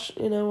and watch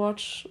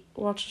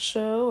a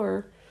show,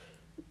 or,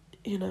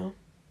 you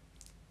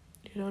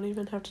don't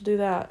even have to do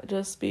that.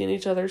 Just be in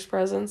each other's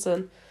presence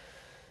and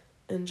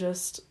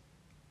just,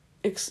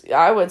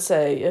 I would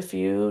say, if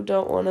you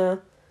don't want to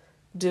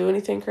do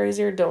anything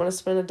crazy or don't want to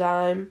spend a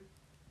dime,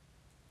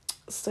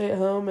 stay at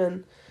home,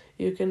 and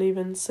you can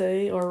even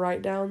say or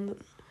write down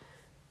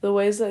the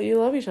ways that you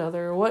love each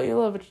other, or what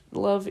you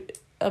love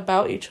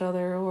about each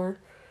other, or,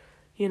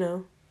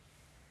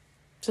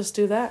 just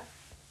do that.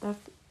 I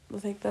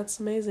think that's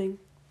amazing.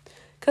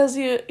 Because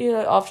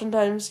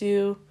oftentimes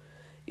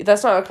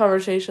that's not a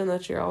conversation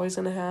that you're always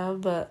going to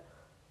have, but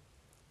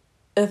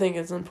I think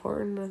it's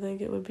important. I think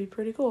it would be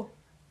pretty cool.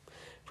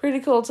 Pretty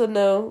cool to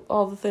know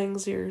all the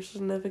things your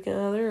significant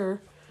other,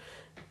 or,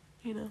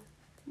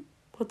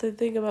 what they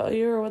think about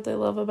you or what they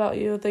love about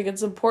you. I think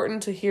it's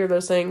important to hear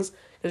those things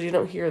because you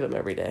don't hear them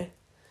every day.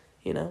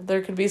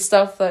 There could be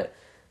stuff that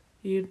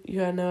you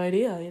had no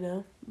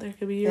idea, There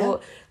could be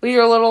your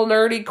little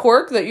nerdy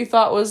quirk that you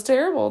thought was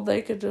terrible.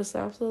 They could just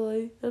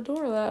absolutely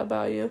adore that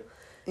about you.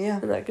 Yeah.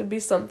 And that could be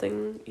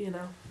something,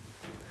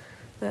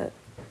 that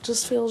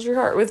just fills your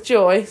heart with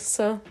joy.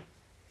 So,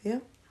 yeah.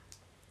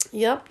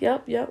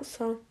 Yep.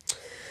 So,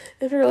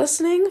 if you're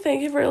listening,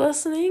 thank you for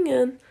listening,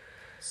 and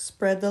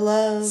spread the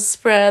love.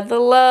 Spread the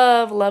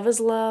love. Love is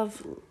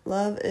love.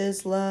 Love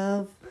is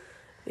love.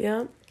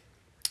 Yep.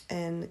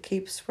 And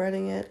keep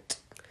spreading it.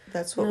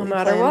 That's what no we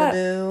matter plan what. to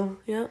do.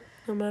 Yep.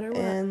 No matter what.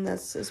 And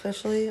that's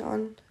especially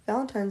on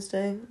Valentine's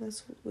Day.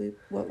 That's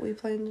what we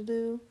plan to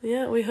do.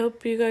 Yeah, we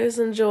hope you guys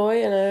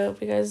enjoy, and I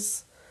hope you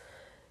guys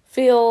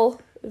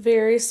feel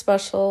very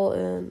special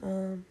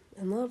and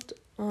loved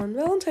on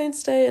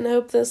Valentine's Day, and I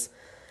hope this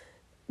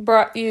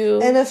brought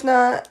you... And if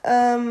not,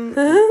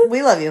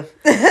 we love you.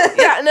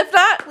 Yeah, and if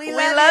not, we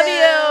love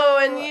you.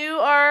 And you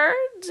are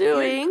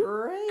doing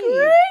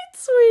great,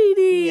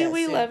 sweetie. Yes,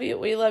 we love you.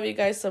 We love you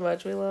guys so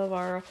much. We love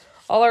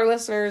all our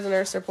listeners and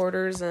our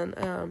supporters,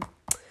 and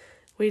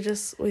we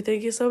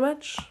thank you so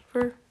much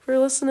for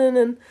listening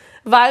and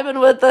vibing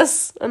with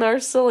us and our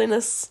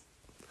silliness.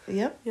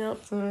 Yep.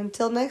 So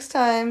until next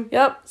time.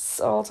 Yep.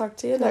 So I'll talk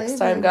to you next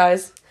time,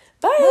 guys.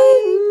 Bye.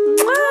 Bye.